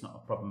maybe it's not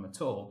a problem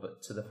at all,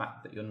 but to the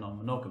fact that you're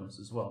non-monogamous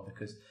as well,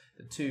 because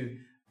the two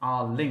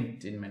are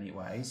linked in many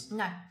ways?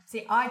 No,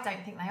 see, I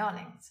don't think they are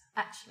linked,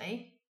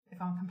 actually,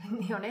 if I'm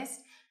completely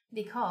honest,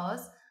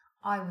 because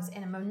I was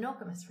in a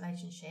monogamous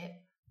relationship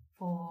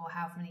for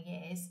however many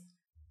years,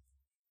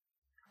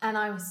 and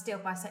I was still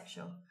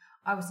bisexual.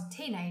 I was a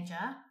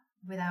teenager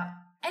without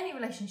any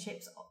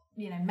relationships,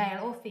 male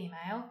or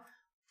female,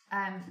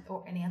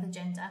 or any other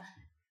gender,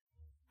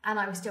 and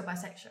I was still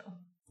bisexual.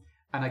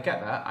 And I get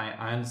that.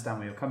 I understand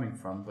where you're coming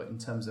from, but in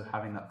terms of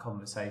having that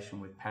conversation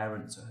with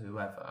parents or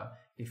whoever,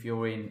 if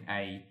you're in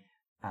a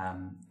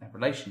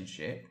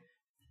relationship,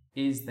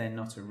 is there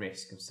not a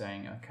risk of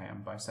saying, okay,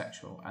 I'm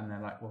bisexual, and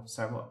they're like, well,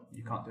 so what?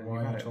 You can't do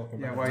anything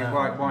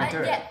about it. Why do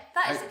it? Yeah,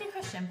 that is a good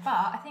question, but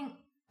I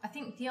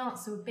think the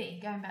answer would be,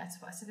 going back to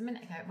what I said a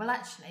minute ago, well,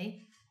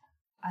 actually,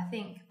 I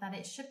think that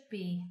it should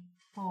be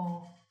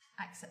more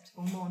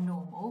acceptable, more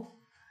normal,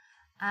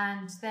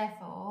 and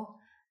therefore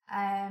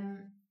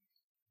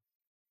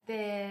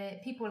the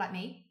people like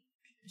me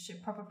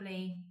should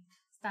probably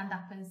stand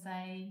up and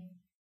say,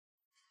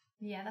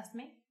 yeah, that's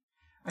me.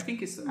 I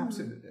think it's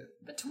absolutely...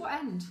 But to what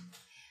end?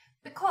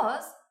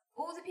 Because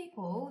all the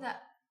people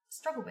that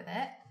struggle with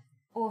it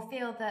or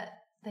feel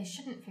that they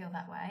shouldn't feel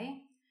that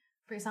way,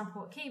 for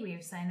example, what Kiwi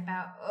was saying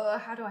about,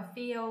 how do I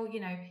feel,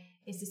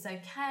 is this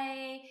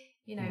okay,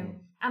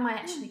 am I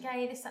actually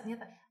gay, this, that and the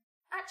other.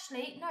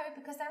 Actually, no,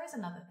 because there is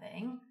another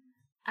thing,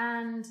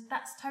 and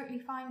that's totally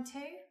fine too,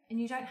 and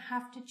you don't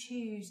have to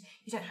choose,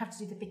 you don't have to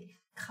do the big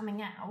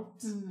coming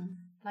out,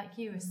 like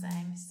you were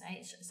saying, Miss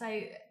H. So,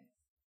 I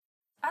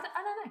don't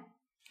know.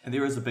 And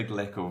there is a big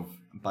lack of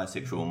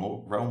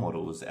bisexual role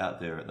models out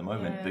there at the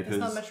moment, because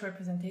there's not much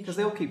representation. Because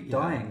they all keep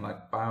dying,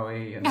 like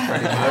Bowie and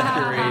Freddie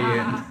Mercury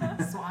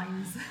and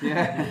swines.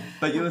 Yeah.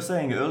 But you were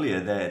saying earlier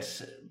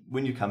that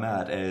when you come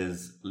out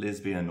as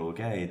lesbian or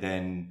gay,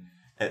 then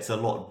it's a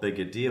lot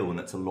bigger deal and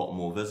it's a lot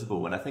more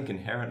visible. And I think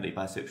inherently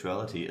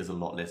bisexuality is a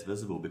lot less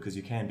visible because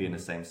you can be in a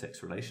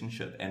same-sex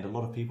relationship, and a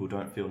lot of people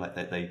don't feel like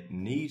that they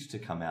need to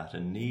come out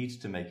and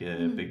need to make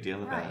a big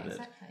deal about it.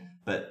 Exactly.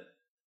 But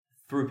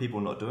through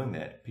people not doing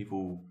that,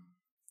 people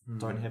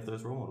don't have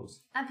those role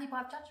models. And people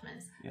have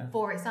judgments. Yeah.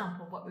 For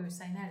example, what we were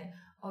saying earlier,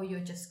 oh, you're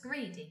just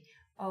greedy.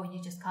 Oh,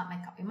 you just can't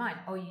make up your mind.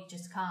 Oh, you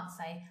just can't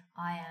say,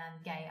 I am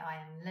gay, I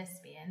am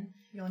lesbian.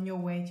 You're on your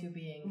way to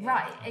being gay.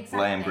 Right, exactly.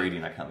 Well, I am greedy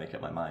and I can't make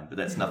up my mind, but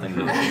that's nothing to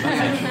do with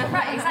bisexual.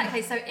 Right,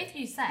 exactly. So if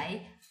you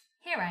say,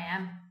 here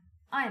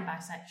I am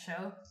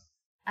bisexual,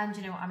 and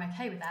you know what, I'm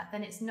okay with that,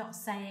 then it's not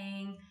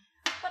saying,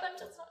 but I'm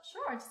just not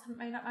sure, I just haven't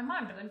made up my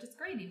mind, but I'm just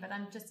greedy, but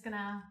I'm just going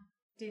to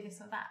do this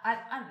or that.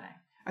 I don't know.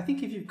 I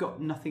think if you've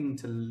got nothing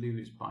to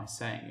lose by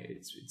saying it,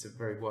 it's a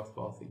very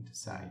worthwhile thing to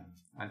say.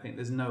 I think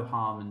there's no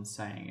harm in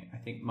saying it. I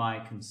think my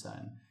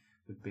concern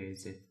would be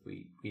as if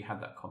we had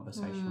that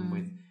conversation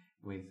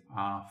with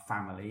our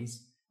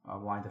families, our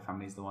wider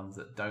families, the ones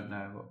that don't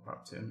know what we're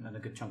up to, and a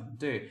good chunk of them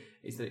do,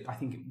 is that I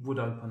think it would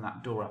open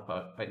that door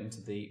up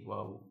into the,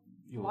 well,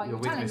 you're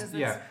with us.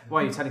 Yeah,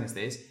 why are you telling us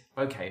this?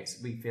 Okay,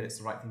 we feel it's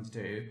the right thing to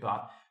do,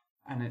 but...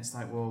 And it's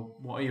like, well,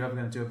 what are you ever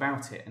going to do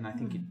about it? And I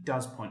think it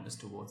does point us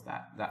towards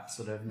that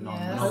sort of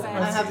non-monogamous.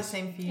 I have the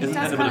same feeling. Isn't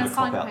that a bit of a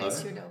cop-out, though? You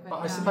a little bit. But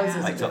I suppose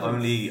there's Like to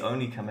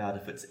only come out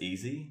if it's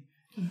easy?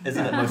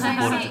 Isn't it most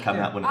important to come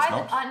out when it's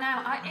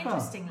not?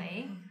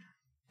 Interestingly,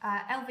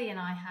 LV and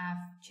I have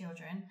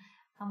children,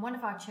 and one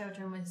of our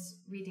children was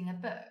reading a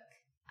book,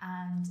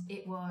 and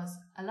it was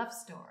a love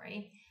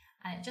story,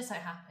 and it just so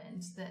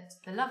happened that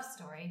the love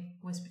story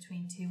was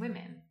between two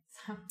women.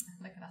 So,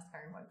 look at us,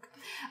 very woke.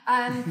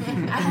 And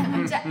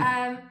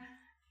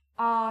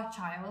our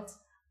child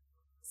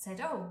said,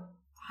 oh,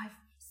 I've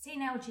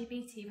seen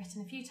LGBT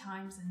written a few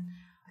times and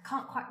I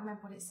can't quite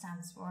remember what it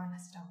stands for. And I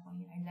said, oh, well,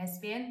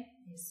 lesbian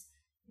is,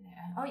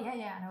 oh, yeah,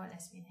 I know what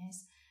lesbian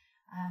is.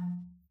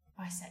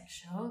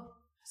 Bisexual,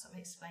 I sort of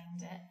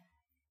explained it.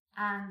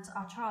 And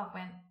our child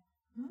went,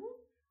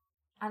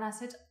 And I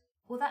said,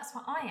 well, that's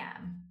what I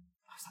am.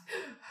 I was like,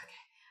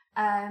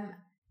 okay.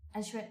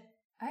 And she went,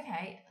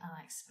 okay, and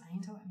I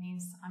explained what it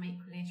means. I'm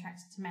equally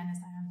attracted to men as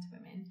I am to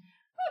women.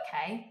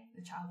 okay,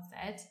 the child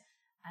said,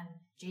 and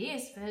G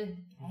is for gay,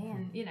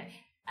 and you know,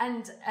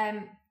 and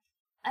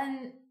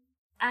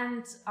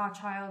our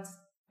child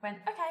went,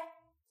 okay,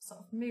 sort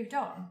of moved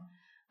on.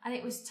 And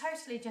it was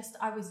totally just,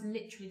 I was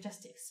literally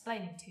just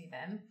explaining to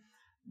them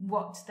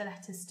what the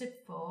letters stood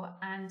for.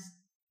 And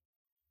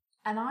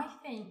I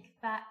think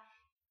that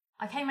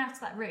I came out of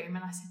that room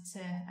and I said to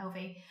LV,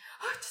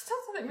 I just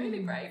done something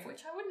really brave,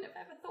 which I wouldn't have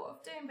ever thought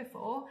of doing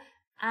before.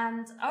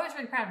 And I was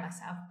really proud of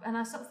myself. And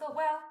I sort of thought,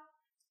 well,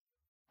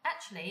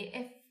 actually,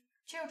 if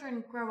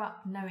children grow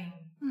up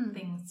knowing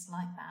things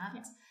like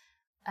that,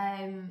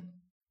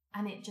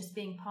 and it just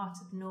being part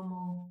of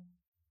normal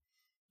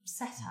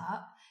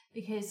setup,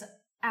 because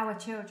our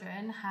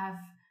children have,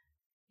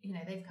 you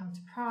know, they've come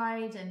to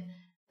Pride and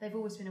they've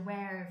always been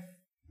aware of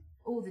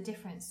all the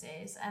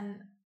differences,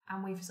 and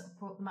we've sort of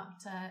brought them up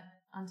to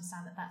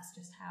understand that that's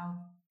just how,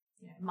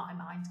 you know, in my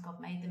mind,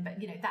 God made them,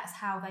 but, you know, that's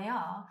how they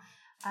are.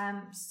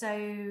 So,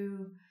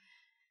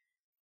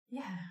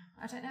 yeah,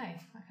 I don't know.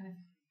 I kind of...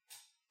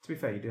 To be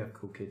fair, you do have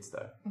cool kids,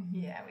 though.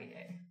 Yeah, we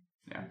do.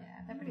 Yeah.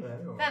 They're really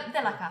cool.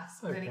 They're like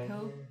us, really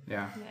cool.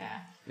 Yeah.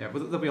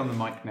 Well, they'll be on the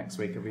mic next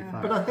week. It'll be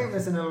fun. But I think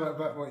there's an element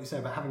about what you say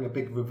about having a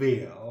big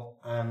reveal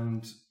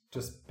and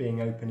just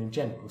being open in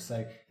general.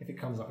 So if it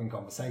comes up in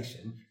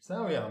conversation, say,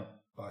 oh yeah, I'm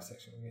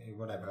bisexual,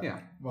 whatever. Yeah.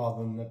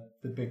 Rather than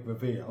the big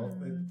reveal,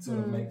 it sort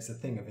of makes a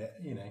thing of it,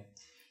 you know.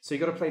 So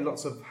you've got to play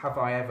lots of Have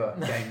I Ever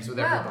games with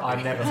everybody.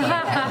 I never play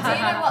that. Do you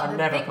know what? I'm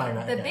never playing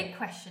that. The big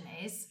question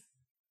is,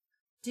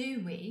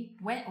 do we,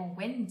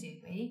 when do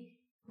we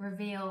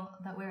reveal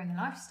that we're in the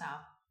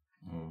lifestyle?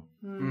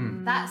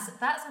 That's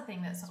the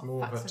thing that sort of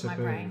fucks with my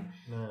brain.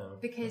 No.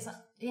 Because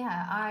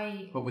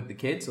What, with the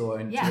kids or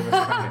in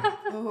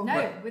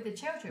No, with the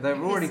children. They're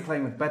already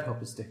playing with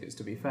bedhopper stickers,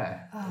 to be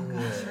fair. Oh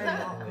gosh, really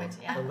awkward.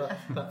 Yeah. And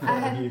that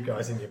thing of you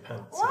guys in your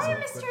pants. Why are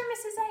Mr. and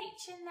Mrs.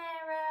 H in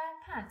their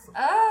pants?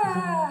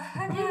 Oh,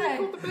 I know. They're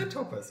called the bed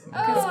toppers.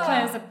 Because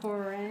clothes are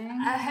boring.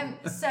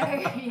 So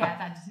yeah,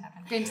 that just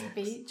happened. Going to the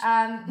beach.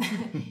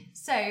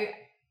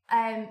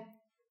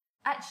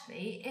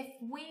 Actually, if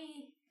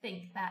we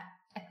think that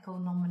ethical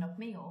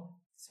non-monogamy or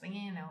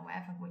swinging or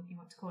whatever you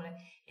want to call it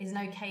is an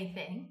okay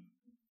thing,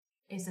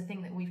 is the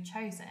thing that we've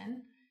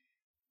chosen,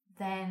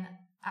 then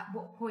at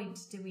what point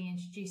do we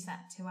introduce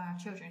that to our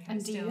children?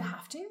 And do you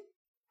have to?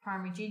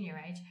 Primary, junior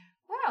age?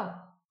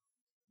 Well,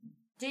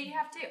 do you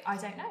have to? I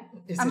don't know.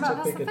 Is it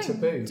a bigger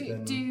taboo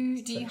than do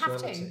you have to?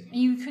 sexuality?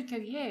 You could go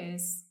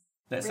years.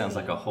 That sounds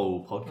like a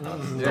whole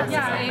podcast.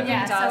 Yeah, it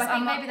does. So I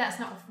think maybe that's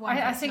not one.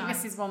 I think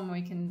this is one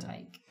we can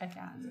take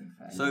again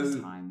for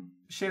next time.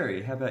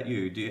 Sherry, how about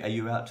you? Are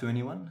you out to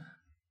anyone?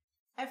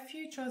 A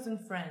few chosen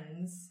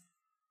friends,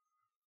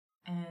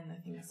 and I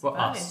think that's Well,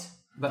 about us. it.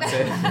 That's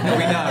it. No,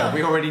 we know.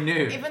 We already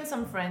knew. Even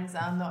some friends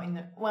are not in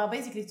the... Well,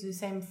 basically to the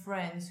same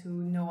friends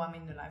who know I'm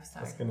in the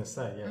lifestyle. I was going to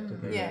say, do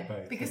they Yeah,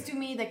 both? because to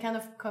me they kind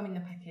of come in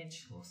the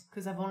package.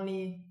 Because I've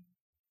only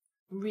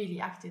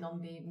really acted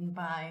on being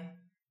bi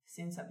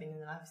since I've been in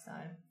the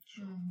lifestyle.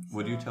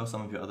 Would you tell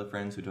some of your other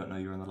friends who don't know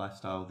you're in the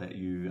lifestyle that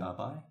you are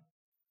bi?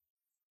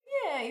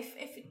 Yeah,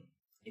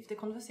 if the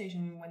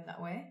conversation went that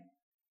way,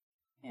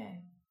 yeah.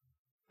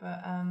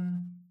 But I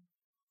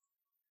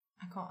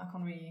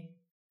can't really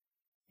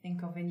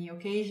think of any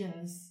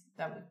occasions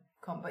that would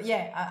come. But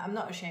yeah, I'm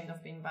not ashamed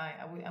of being bi.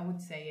 I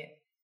would say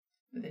it,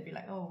 but they'd be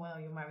like, "Oh well,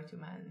 you're married to a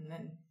man," and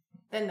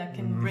then I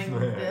can bring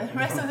the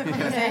rest of the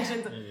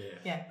conversation.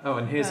 Yeah. Oh,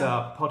 and here's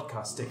our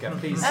podcast sticker.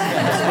 Please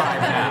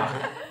subscribe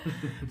now.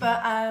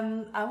 But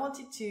I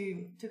wanted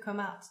to come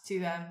out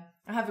to.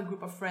 I have a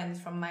group of friends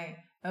from a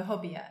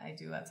hobby I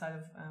do outside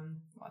of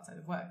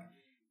work,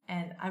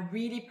 and I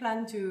really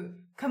plan to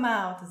come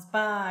out as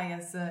bi,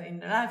 as in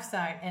the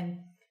lifestyle.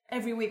 And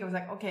every week I was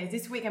like, okay,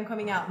 this week I'm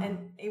coming out,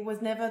 and it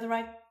was never the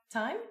right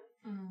time.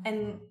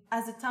 And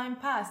as the time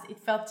passed, it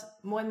felt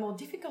more and more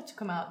difficult to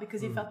come out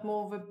because it felt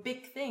more of a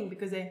big thing,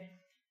 because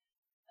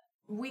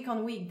week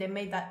on week they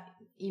made that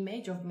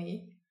image of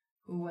me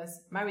who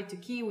was married to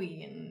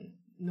Kiwi and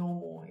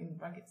normal in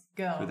brackets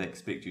girl. Who they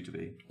expect you to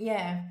be.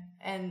 Yeah,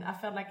 and I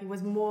felt like it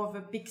was more of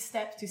a big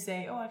step to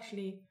say, oh,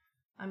 actually,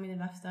 I'm in a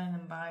lifestyle and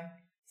I'm bi.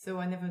 So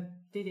I never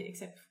did it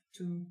except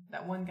to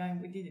that one guy.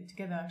 We did it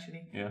together,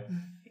 actually. Yeah.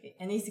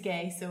 And he's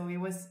gay, so it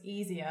was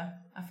easier,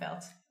 I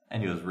felt.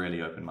 And he was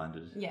really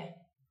open-minded. Yeah.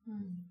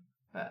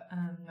 But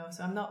no,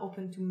 so I'm not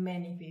open to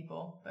many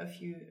people, but a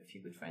few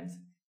good friends.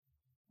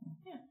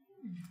 Yeah.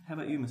 How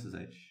about you, Mrs.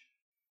 H?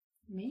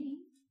 Me?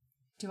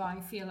 Do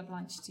I feel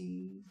obliged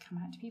to come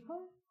out to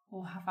people?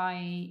 Or have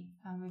I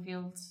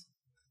revealed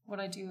what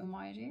I do and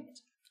why I do it?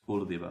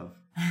 All of the above.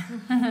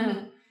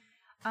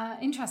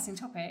 Interesting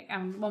topic,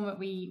 and one that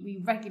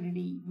we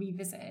regularly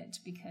revisit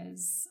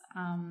because,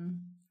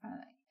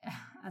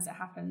 as it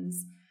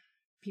happens,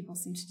 people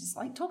seem to just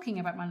like talking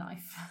about my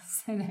life.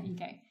 So there you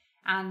go.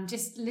 And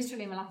just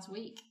literally in the last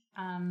week,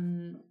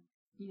 some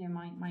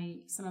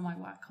of my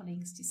work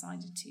colleagues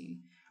decided to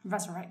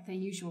resurrect the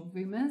usual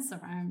rumours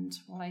around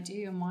what I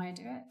do and why I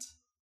do it.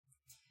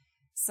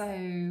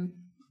 So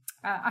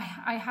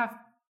I have,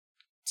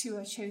 to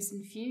a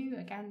chosen few,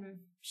 again,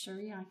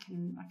 Sherry, I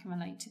can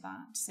relate to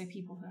that. So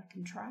people who I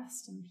can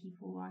trust and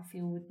people I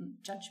feel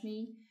wouldn't judge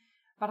me.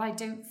 But I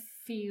don't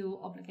feel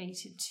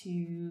obligated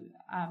to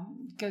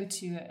go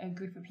to a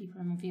group of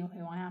people and reveal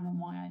who I am and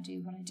why I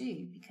do what I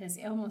do, because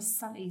it almost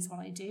sullies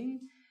what I do.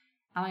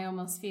 And I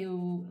almost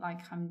feel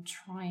like I'm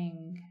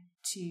trying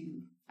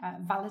to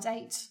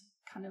validate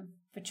kind of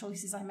the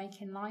choices I make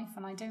in life.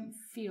 And I don't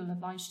feel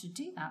obliged to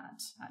do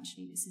that.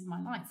 Actually, this is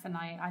my life and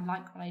I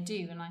like what I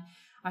do. And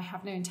I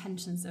have no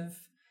intentions of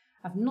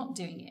not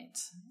doing it.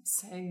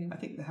 So I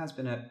think there has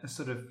been a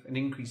sort of an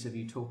increase of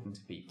you talking to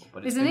people,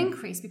 but there's an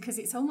increase because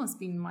it's almost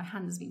been, my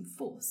hand has been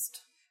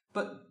forced.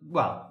 But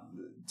well,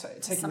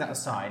 taking that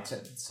aside,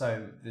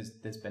 so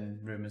there's been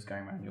rumours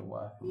going around your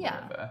work and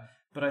whatever.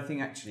 But I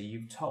think actually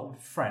you've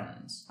told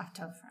friends. I've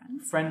told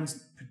friends.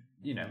 Friends,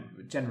 you know,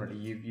 generally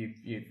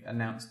you've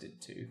announced it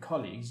to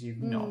colleagues.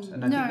 You've not,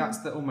 and I think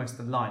that's almost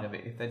the line of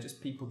it. If they're just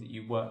people that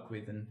you work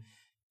with and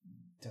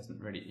doesn't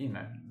really, you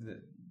know,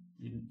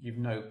 you've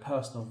no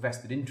personal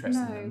vested interest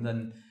in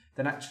them,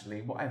 then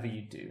actually whatever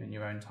you do in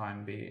your own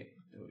time, be it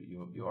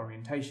your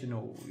orientation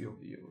or your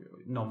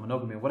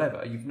non-monogamy or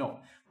whatever, you've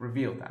not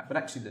revealed that. But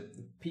actually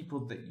the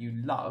people that you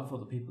love or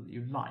the people that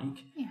you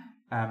like,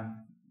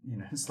 you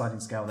know,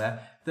 sliding scale there,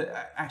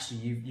 that actually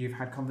you've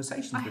had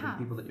conversations with the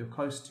people that you're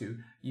close to,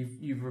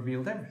 you've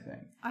revealed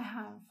everything. I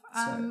have.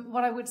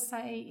 What I would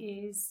say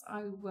is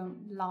I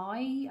won't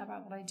lie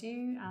about what I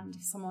do, and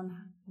if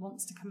someone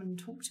wants to come and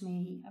talk to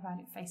me about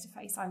it face to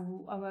face, I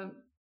won't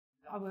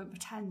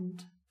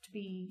pretend to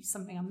be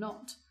something I'm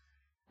not,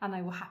 and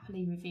I will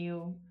happily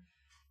reveal,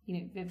 you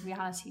know, the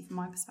reality from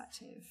my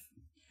perspective,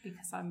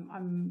 because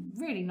I'm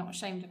really not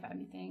ashamed of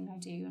anything I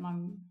do, and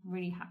I'm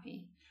really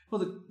happy.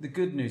 Well, the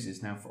good news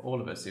is now for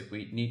all of us, if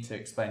we need to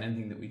explain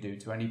anything that we do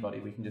to anybody,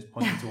 we can just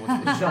point it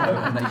towards the show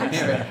and they can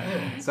hear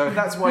it. So if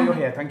that's why you're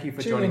here, thank you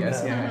for joining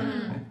us. Yeah.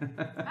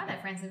 I know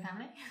friends and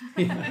family.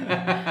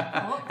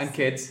 And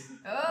kids.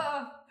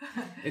 Oh.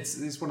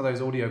 It's one of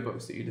those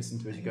audiobooks that you listen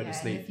to as you go to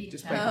sleep.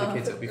 Just play for the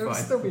kids, it'll be fine. It'll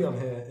still be on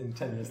here in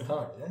 10 years'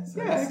 time, yeah?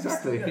 So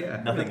exactly.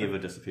 Yeah. Nothing ever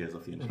disappears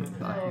off the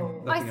internet.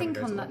 I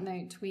think on that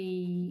note,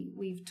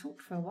 we've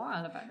talked for a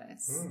while about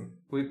this.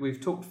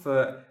 We've talked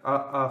for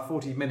our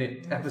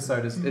 40-minute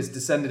episode has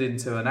descended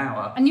into an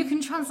hour. And you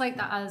can translate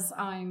that as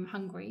I'm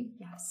hungry.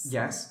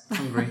 Yes,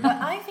 hungry. But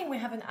I think we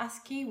haven't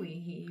asked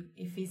Kiwi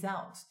if he's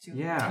out to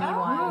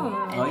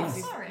anyone.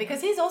 Sorry.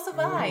 Because he's also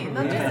bi,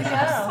 not just a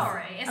girl.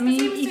 Sorry. It's I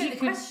mean, if you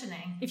could,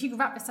 if you could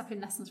wrap this up in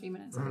less than 3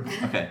 minutes.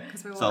 Okay,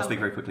 so I'll speak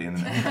very quickly in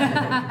the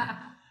next.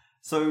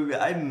 So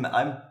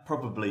I'm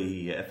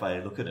probably, if I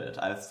look at it,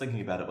 I was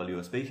thinking about it while you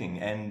were speaking,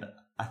 and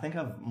I think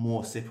I've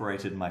more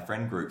separated my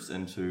friend groups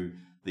into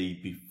the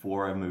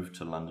before I moved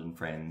to London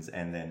friends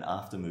and then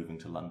after moving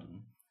to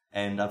London.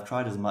 And I've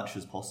tried as much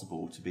as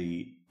possible to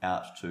be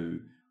out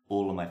to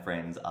all of my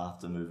friends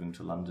after moving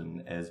to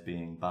London as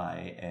being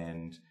bi,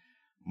 and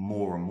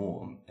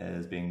more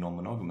as being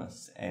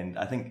non-monogamous. And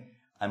I think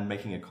I'm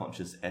making a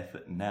conscious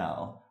effort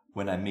now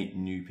when I meet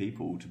new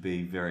people to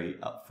be very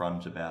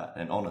upfront about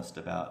and honest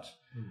about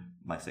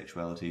my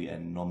sexuality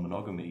and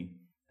non-monogamy.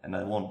 And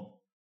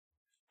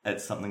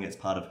it's something that's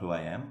part of who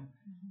I am.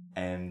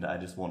 And I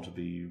just want to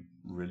be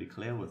really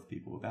clear with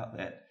people about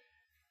that.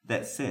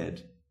 That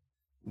said,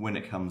 when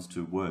it comes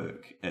to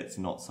work, it's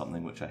not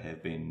something which I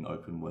have been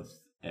open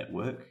with at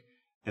work.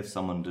 If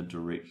someone did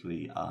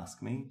directly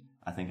ask me,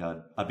 I think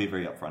I'd be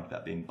very upfront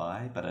about being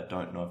bi, but I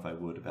don't know if I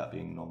would about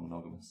being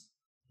non-monogamous.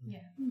 Yeah.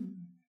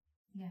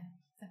 Yeah,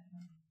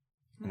 definitely.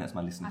 And that's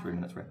my less than 3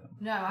 minutes wrap up.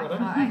 No,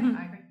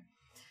 I agree.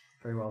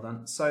 Very well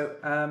done. So,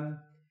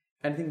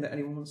 anything that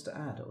anyone wants to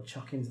add or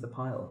chuck into the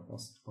pile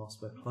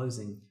whilst we're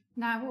closing?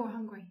 No, we're all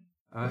hungry.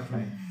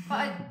 Okay.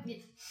 But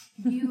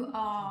you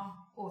are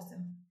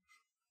awesome.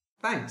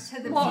 Thanks.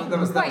 To the that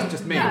was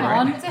just me, no,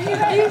 right? You looked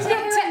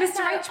at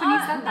Mr. H when you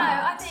said that.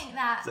 No, I think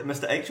that... Is it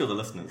Mr. H or the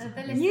listeners?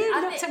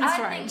 You looked at Mr.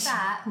 I think H.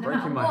 that...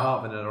 Breaking my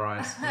heart, Vanilla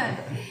Ice.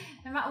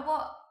 No matter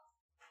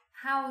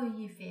how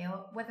you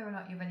feel, whether or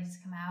not you're ready to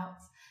come out,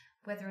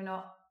 whether or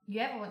not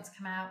you ever want to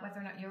come out, whether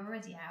or not you're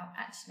already out,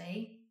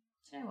 actually,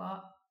 do you know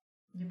what?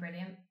 You're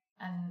brilliant,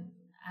 and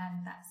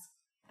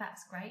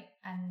that's great,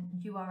 and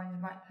you are in the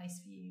right place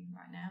for you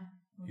right now.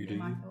 You do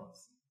my you.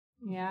 thoughts.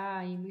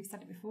 Yeah, we've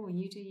said it before.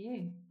 You do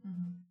you.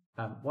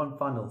 One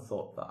final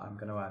thought that I'm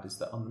going to add is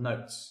that on the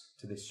notes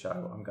to this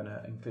show, I'm going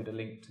to include a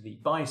link to the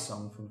Bye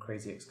song from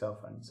Crazy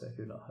Ex-Girlfriend. So if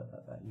you've not heard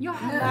that, you're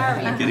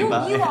hilarious.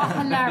 You are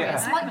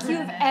hilarious. Yeah. Like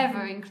you've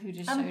ever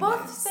included show I'm notes.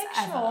 both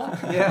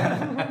sexual.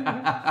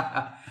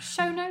 Yeah.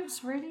 Show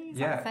notes, really? Is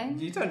that a thing?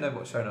 You don't know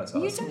what show notes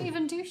are. You don't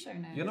even do show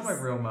notes. You're not my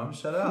real mum.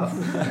 Shut up. Oh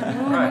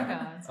right. my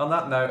God. On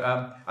that note,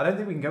 I don't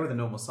think we can go with a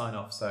normal sign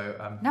off. So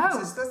no,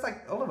 that's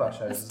like all of our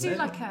shows. Let's do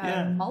like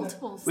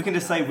multiple. We can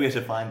just say where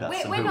to find us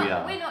We're and who we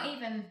are. We're not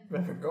even.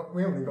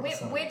 We only got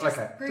some. We're just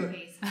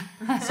groupies.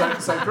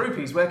 So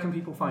groupies, where can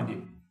people find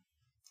you?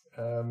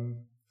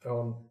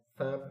 On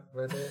Fab,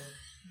 Reddit,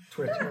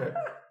 Twitter.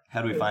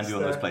 How do we find you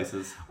on those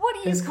places? What are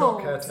you His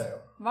called? cock, her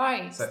tail.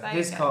 Right. So there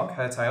his you go. cock,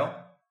 her tail.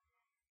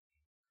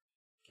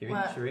 Kiwi,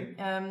 Cherie?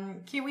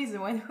 Kiwi is the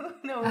one who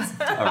knows.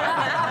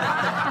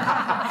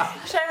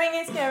 Sharing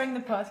is Caring, the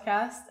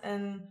podcast,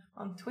 and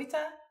on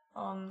Twitter.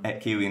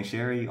 At Kiwi and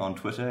Sherry on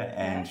Twitter,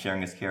 and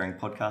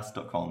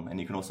sharingiscaringpodcast.com. And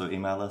you can also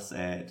email us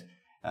at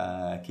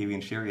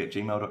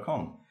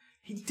kiwiandsherry@gmail.com.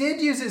 He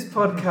did use his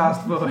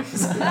podcast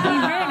voice. He really did. But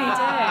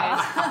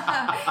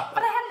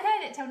I hadn't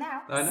heard it till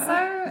now. I know.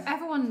 So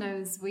everyone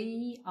knows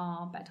we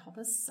are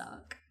Bedhoppers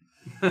Suck.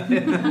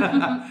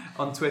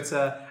 On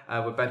Twitter,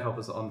 we're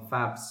Bedhoppers on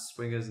Fabs,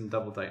 Swingers, and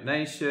Double Date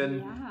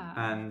Nation,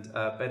 and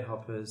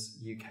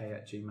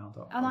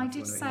bedhoppersuk@gmail.com. And I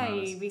did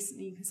say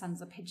recently you could send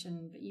us a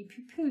pigeon, but you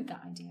poo-pooed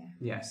that idea.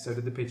 Yes, so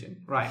did the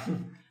pigeon. Right.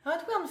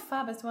 Aren't we on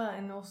Fab as well?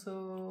 And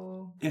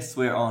also... Yes,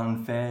 we're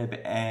on Fab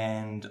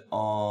and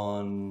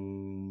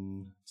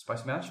on...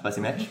 Spicy Match?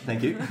 Spicy Match,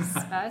 thank you.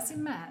 Spicy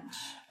Match.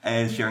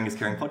 As Sharing is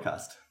Caring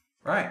podcast.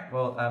 Right,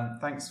 well,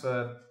 thanks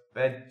for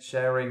bed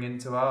sharing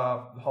into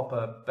our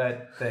hopper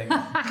bed thing.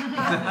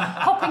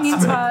 Hopping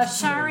into our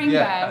sharing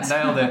Yeah, bed.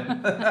 nailed it.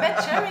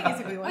 Bed sharing is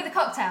a good one. With a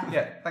cocktail.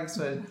 Yeah, thanks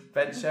for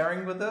bed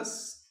sharing with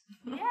us.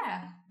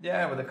 Yeah.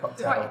 Yeah, with a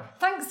cocktail. Right,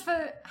 thanks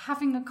for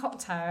having a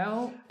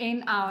cocktail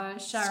in our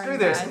sharing Screw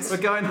bed. this, we're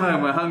going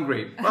home, we're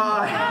hungry.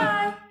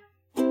 Bye.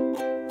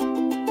 Bye.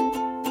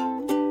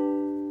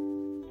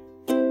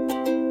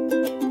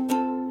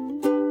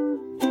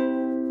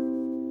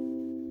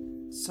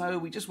 So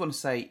we just want to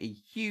say a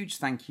huge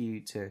thank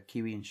you to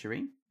Kiwi and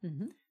Shireen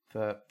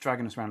for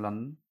dragging us around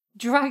London.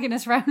 Dragging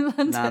us around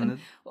London. London.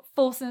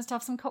 Forcing us to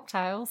have some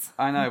cocktails.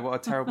 I know, what a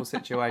terrible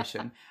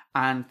situation.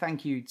 And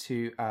thank you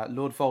to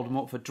Lord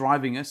Voldemort for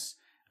driving us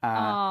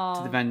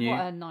to the venue.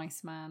 What a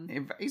nice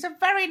man. He's a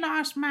very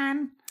nice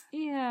man.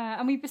 Yeah,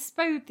 and we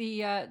bestowed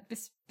the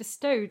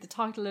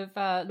title of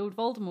Lord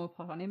Voldemort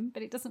on him,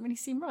 but it doesn't really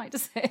seem right,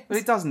 does it? But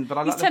it doesn't. But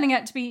I He's like turning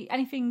out to be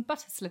anything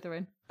but a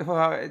Slytherin.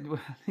 Well,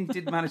 he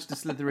did manage to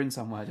slither in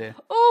somewhere, dear.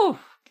 Oh,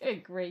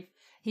 good grief.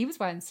 He was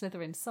wearing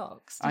Slytherin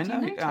socks. Did I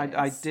know. You I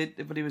notice?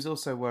 did, but he was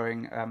also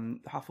wearing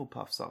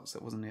Hufflepuff socks,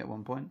 wasn't he, at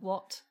one point?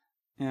 What?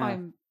 Yeah.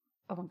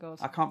 Oh my god.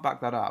 I can't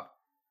back that up,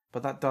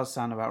 but that does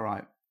sound about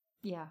right.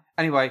 Yeah.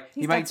 Anyway, He's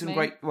he dead made to some me.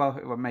 great. Well,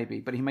 maybe,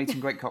 but he made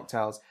some great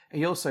cocktails.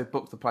 He also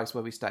booked the place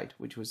where we stayed,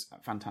 which was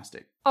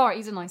fantastic. All right,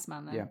 he's a nice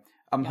man then. Yeah,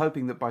 I'm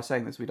hoping that by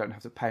saying this, we don't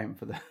have to pay him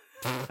for the.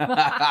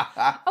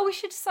 Oh, we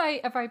should say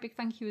a very big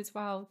thank you as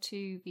well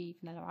to the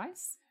Vanilla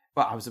Ice.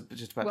 Well, I was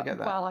just about to get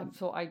that. Well, I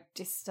thought I'd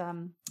just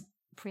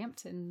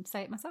preempt and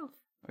say it myself.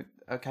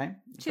 Okay.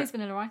 Cheers,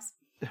 Vanilla Ice.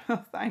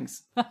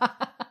 Thanks.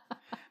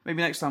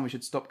 Maybe next time we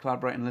should stop,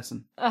 collaborate, and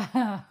listen.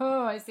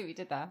 Oh, I see what you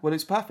did there. Well,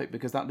 it's perfect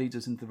because that leads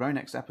us into the very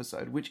next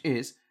episode, which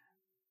is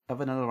a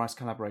Vanilla Ice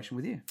collaboration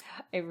with you.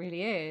 It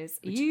really is.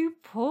 You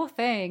poor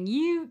thing.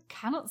 You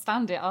cannot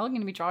stand it. I'm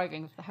going to be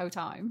driving for the whole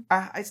time.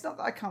 It's not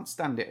that I can't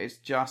stand it. It's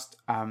just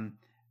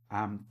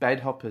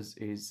Bedhoppers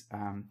is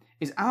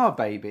our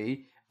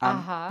baby,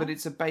 but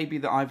it's a baby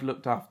that I've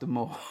looked after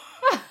more.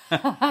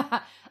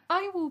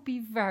 I will be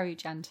very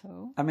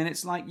gentle. I mean,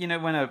 it's like, you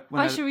know,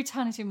 I shall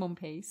return it in one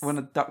piece. when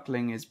a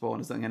duckling is born,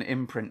 there's something, an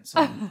imprint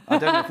on. I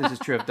don't know if this is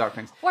true of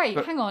ducklings. Wait,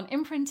 but- hang on.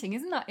 Imprinting,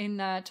 isn't that in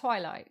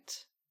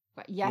Twilight?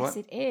 But yes, What?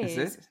 it is.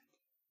 Is it?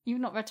 You've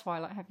not read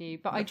Twilight, have you?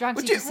 But I dragged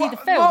Would you to see the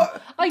film.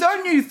 what?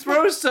 Don't you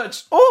throw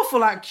such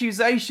awful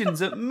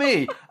accusations at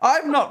me.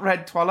 I've not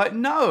read Twilight,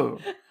 no.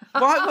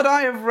 Why would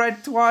I have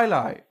read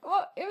Twilight?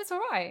 Well, it was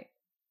all right.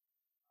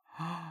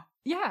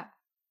 Yeah.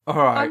 All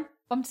right.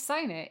 I'm just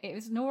saying it. It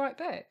was an all right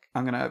book.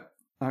 I'm gonna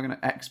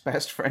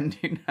ex-best friend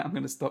you now. I'm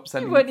gonna stop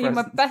sending You weren't you even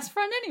my presents. best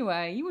friend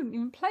anyway. You wouldn't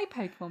even play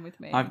Pokemon with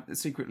me. I've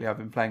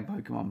been playing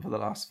Pokemon for the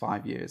last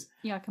 5 years.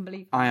 Yeah, I can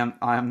believe I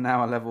am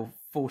now a level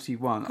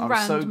 41.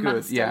 I'm so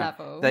good. Grandmaster Yeah.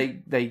 level.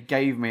 They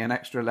gave me an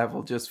extra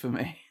level just for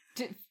me.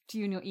 Do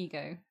you and your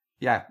ego?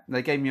 Yeah,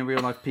 they gave me a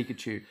real life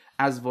Pikachu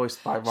as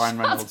voiced by Ryan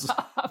Reynolds.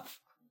 Up.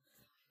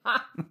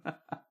 I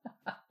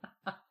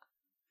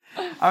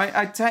mean,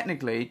 I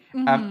technically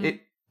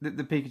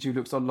the Pikachu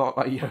looks a lot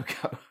like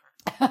Yoko.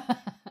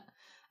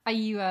 Are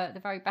you the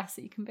very best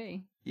that you can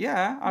be?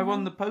 Yeah, I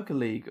won the Poker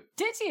League.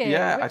 Did you?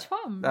 Yeah, Which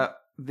one?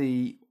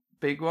 The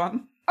big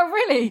one. Oh,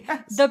 really?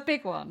 Yes. The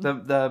big one?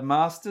 The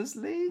Masters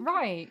League.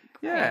 Right.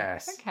 Great.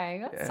 Yes. Okay,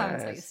 that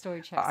sounds like your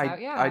story checks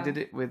out, yeah. I did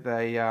it with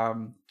a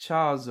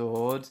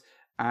Charizard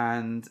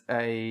and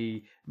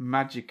a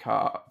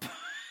Magikarp.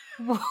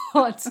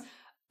 What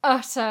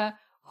utter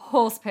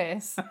horse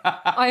piss.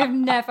 I have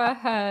never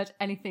heard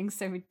anything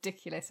so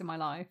ridiculous in my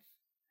life.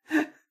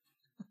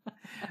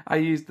 I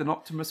used an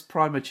Optimus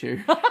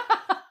Primachew.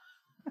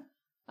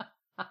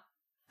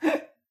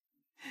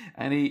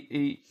 And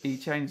he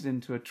changed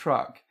into a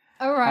truck.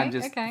 All right, and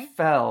just okay.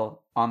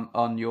 fell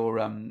on your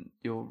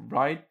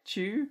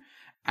Raichu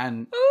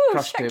and Ooh,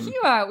 crushed check him.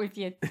 you out with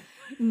your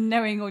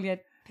knowing all your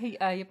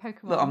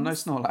Pokemon. Look, I'm no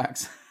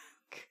Snorlax.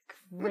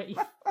 Grief.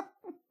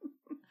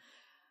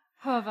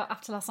 However,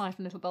 after last night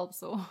from Little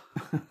Bulbasaur.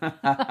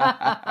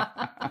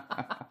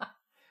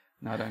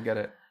 No, I don't get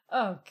it.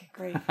 Oh, good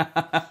grief.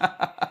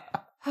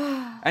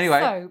 Anyway,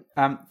 So,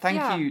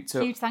 Thank you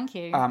to huge thank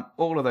you.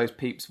 all of those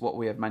peeps. What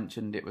we have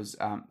mentioned, it was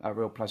a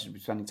real pleasure to be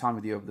spending time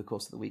with you over the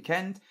course of the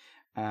weekend.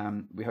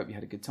 We hope you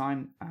had a good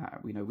time.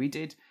 We know we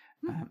did,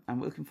 and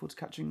we're looking forward to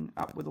catching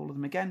up with all of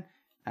them again.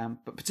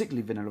 But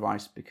particularly Vanilla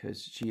Ice,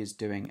 because she is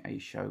doing a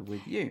show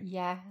with you.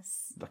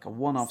 Yes. Like a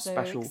one-off so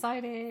special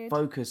excited.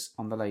 Focus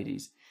on the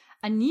ladies.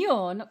 And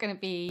you're not going to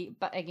be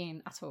butting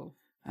in at all.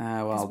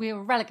 Because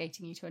we're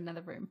relegating you to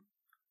another room.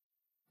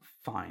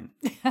 Fine.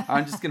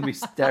 I'm just going to be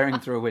staring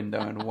through a window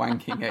and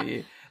wanking at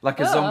you. Like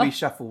a zombie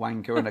shuffle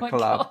wanker in a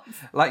club. God.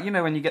 Like, you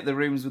know, when you get the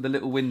rooms with the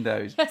little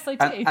windows. Yes, I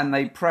do. And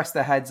they press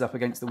their heads up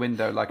against the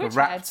window like Which a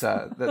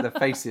raptor. That their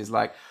face is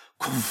like,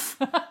 goof,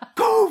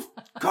 goof,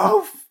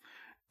 goof.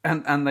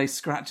 And they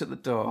scratch at the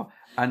door.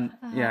 And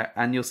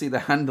and you'll see the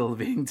handle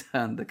being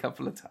turned a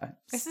couple of times.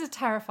 This is a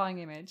terrifying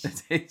image.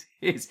 It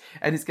is.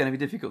 And it's going to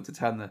be difficult to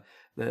turn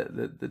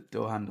the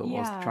door handle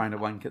whilst trying to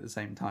wank at the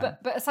same time.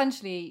 But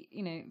essentially,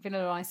 you know,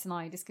 Vanilla Ice and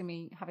I are just going to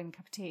be having a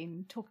cup of tea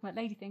and talking about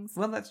lady things.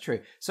 Well, that's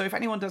true. So if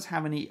anyone does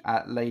have any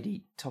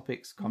lady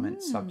topics,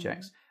 comments,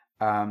 subjects,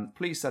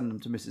 please send them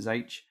to Mrs.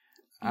 H,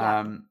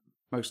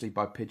 mostly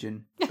by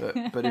pigeon.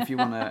 But if you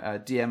want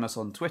to DM us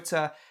on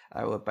Twitter,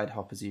 we're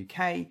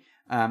BedhoppersUK.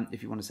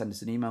 If you want to send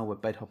us an email, we're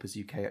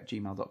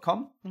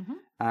bedhoppersuk@gmail.com.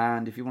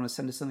 And if you want to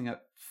send us something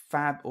at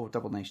Fab or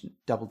Double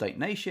Date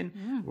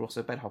Nation, we're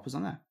also Bedhoppers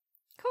on there.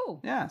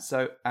 Cool. Yeah,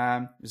 so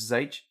Mrs.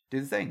 H,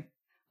 do the thing.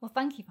 Well,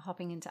 thank you for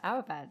hopping into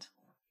our bed.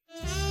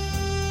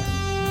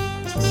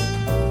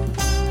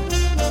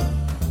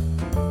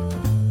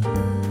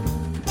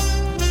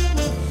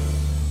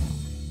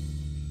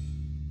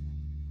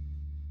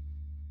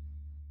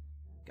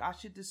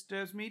 Gosh, it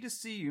disturbs me to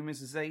see you,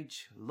 Mrs.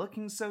 H,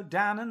 looking so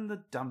down in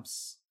the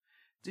dumps.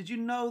 Did you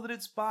know that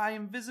it's by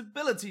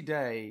Invisibility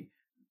Day?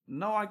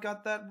 No, I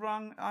got that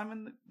wrong. I'm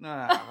in the...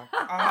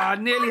 I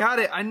nearly had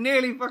it. I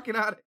nearly fucking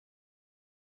had it.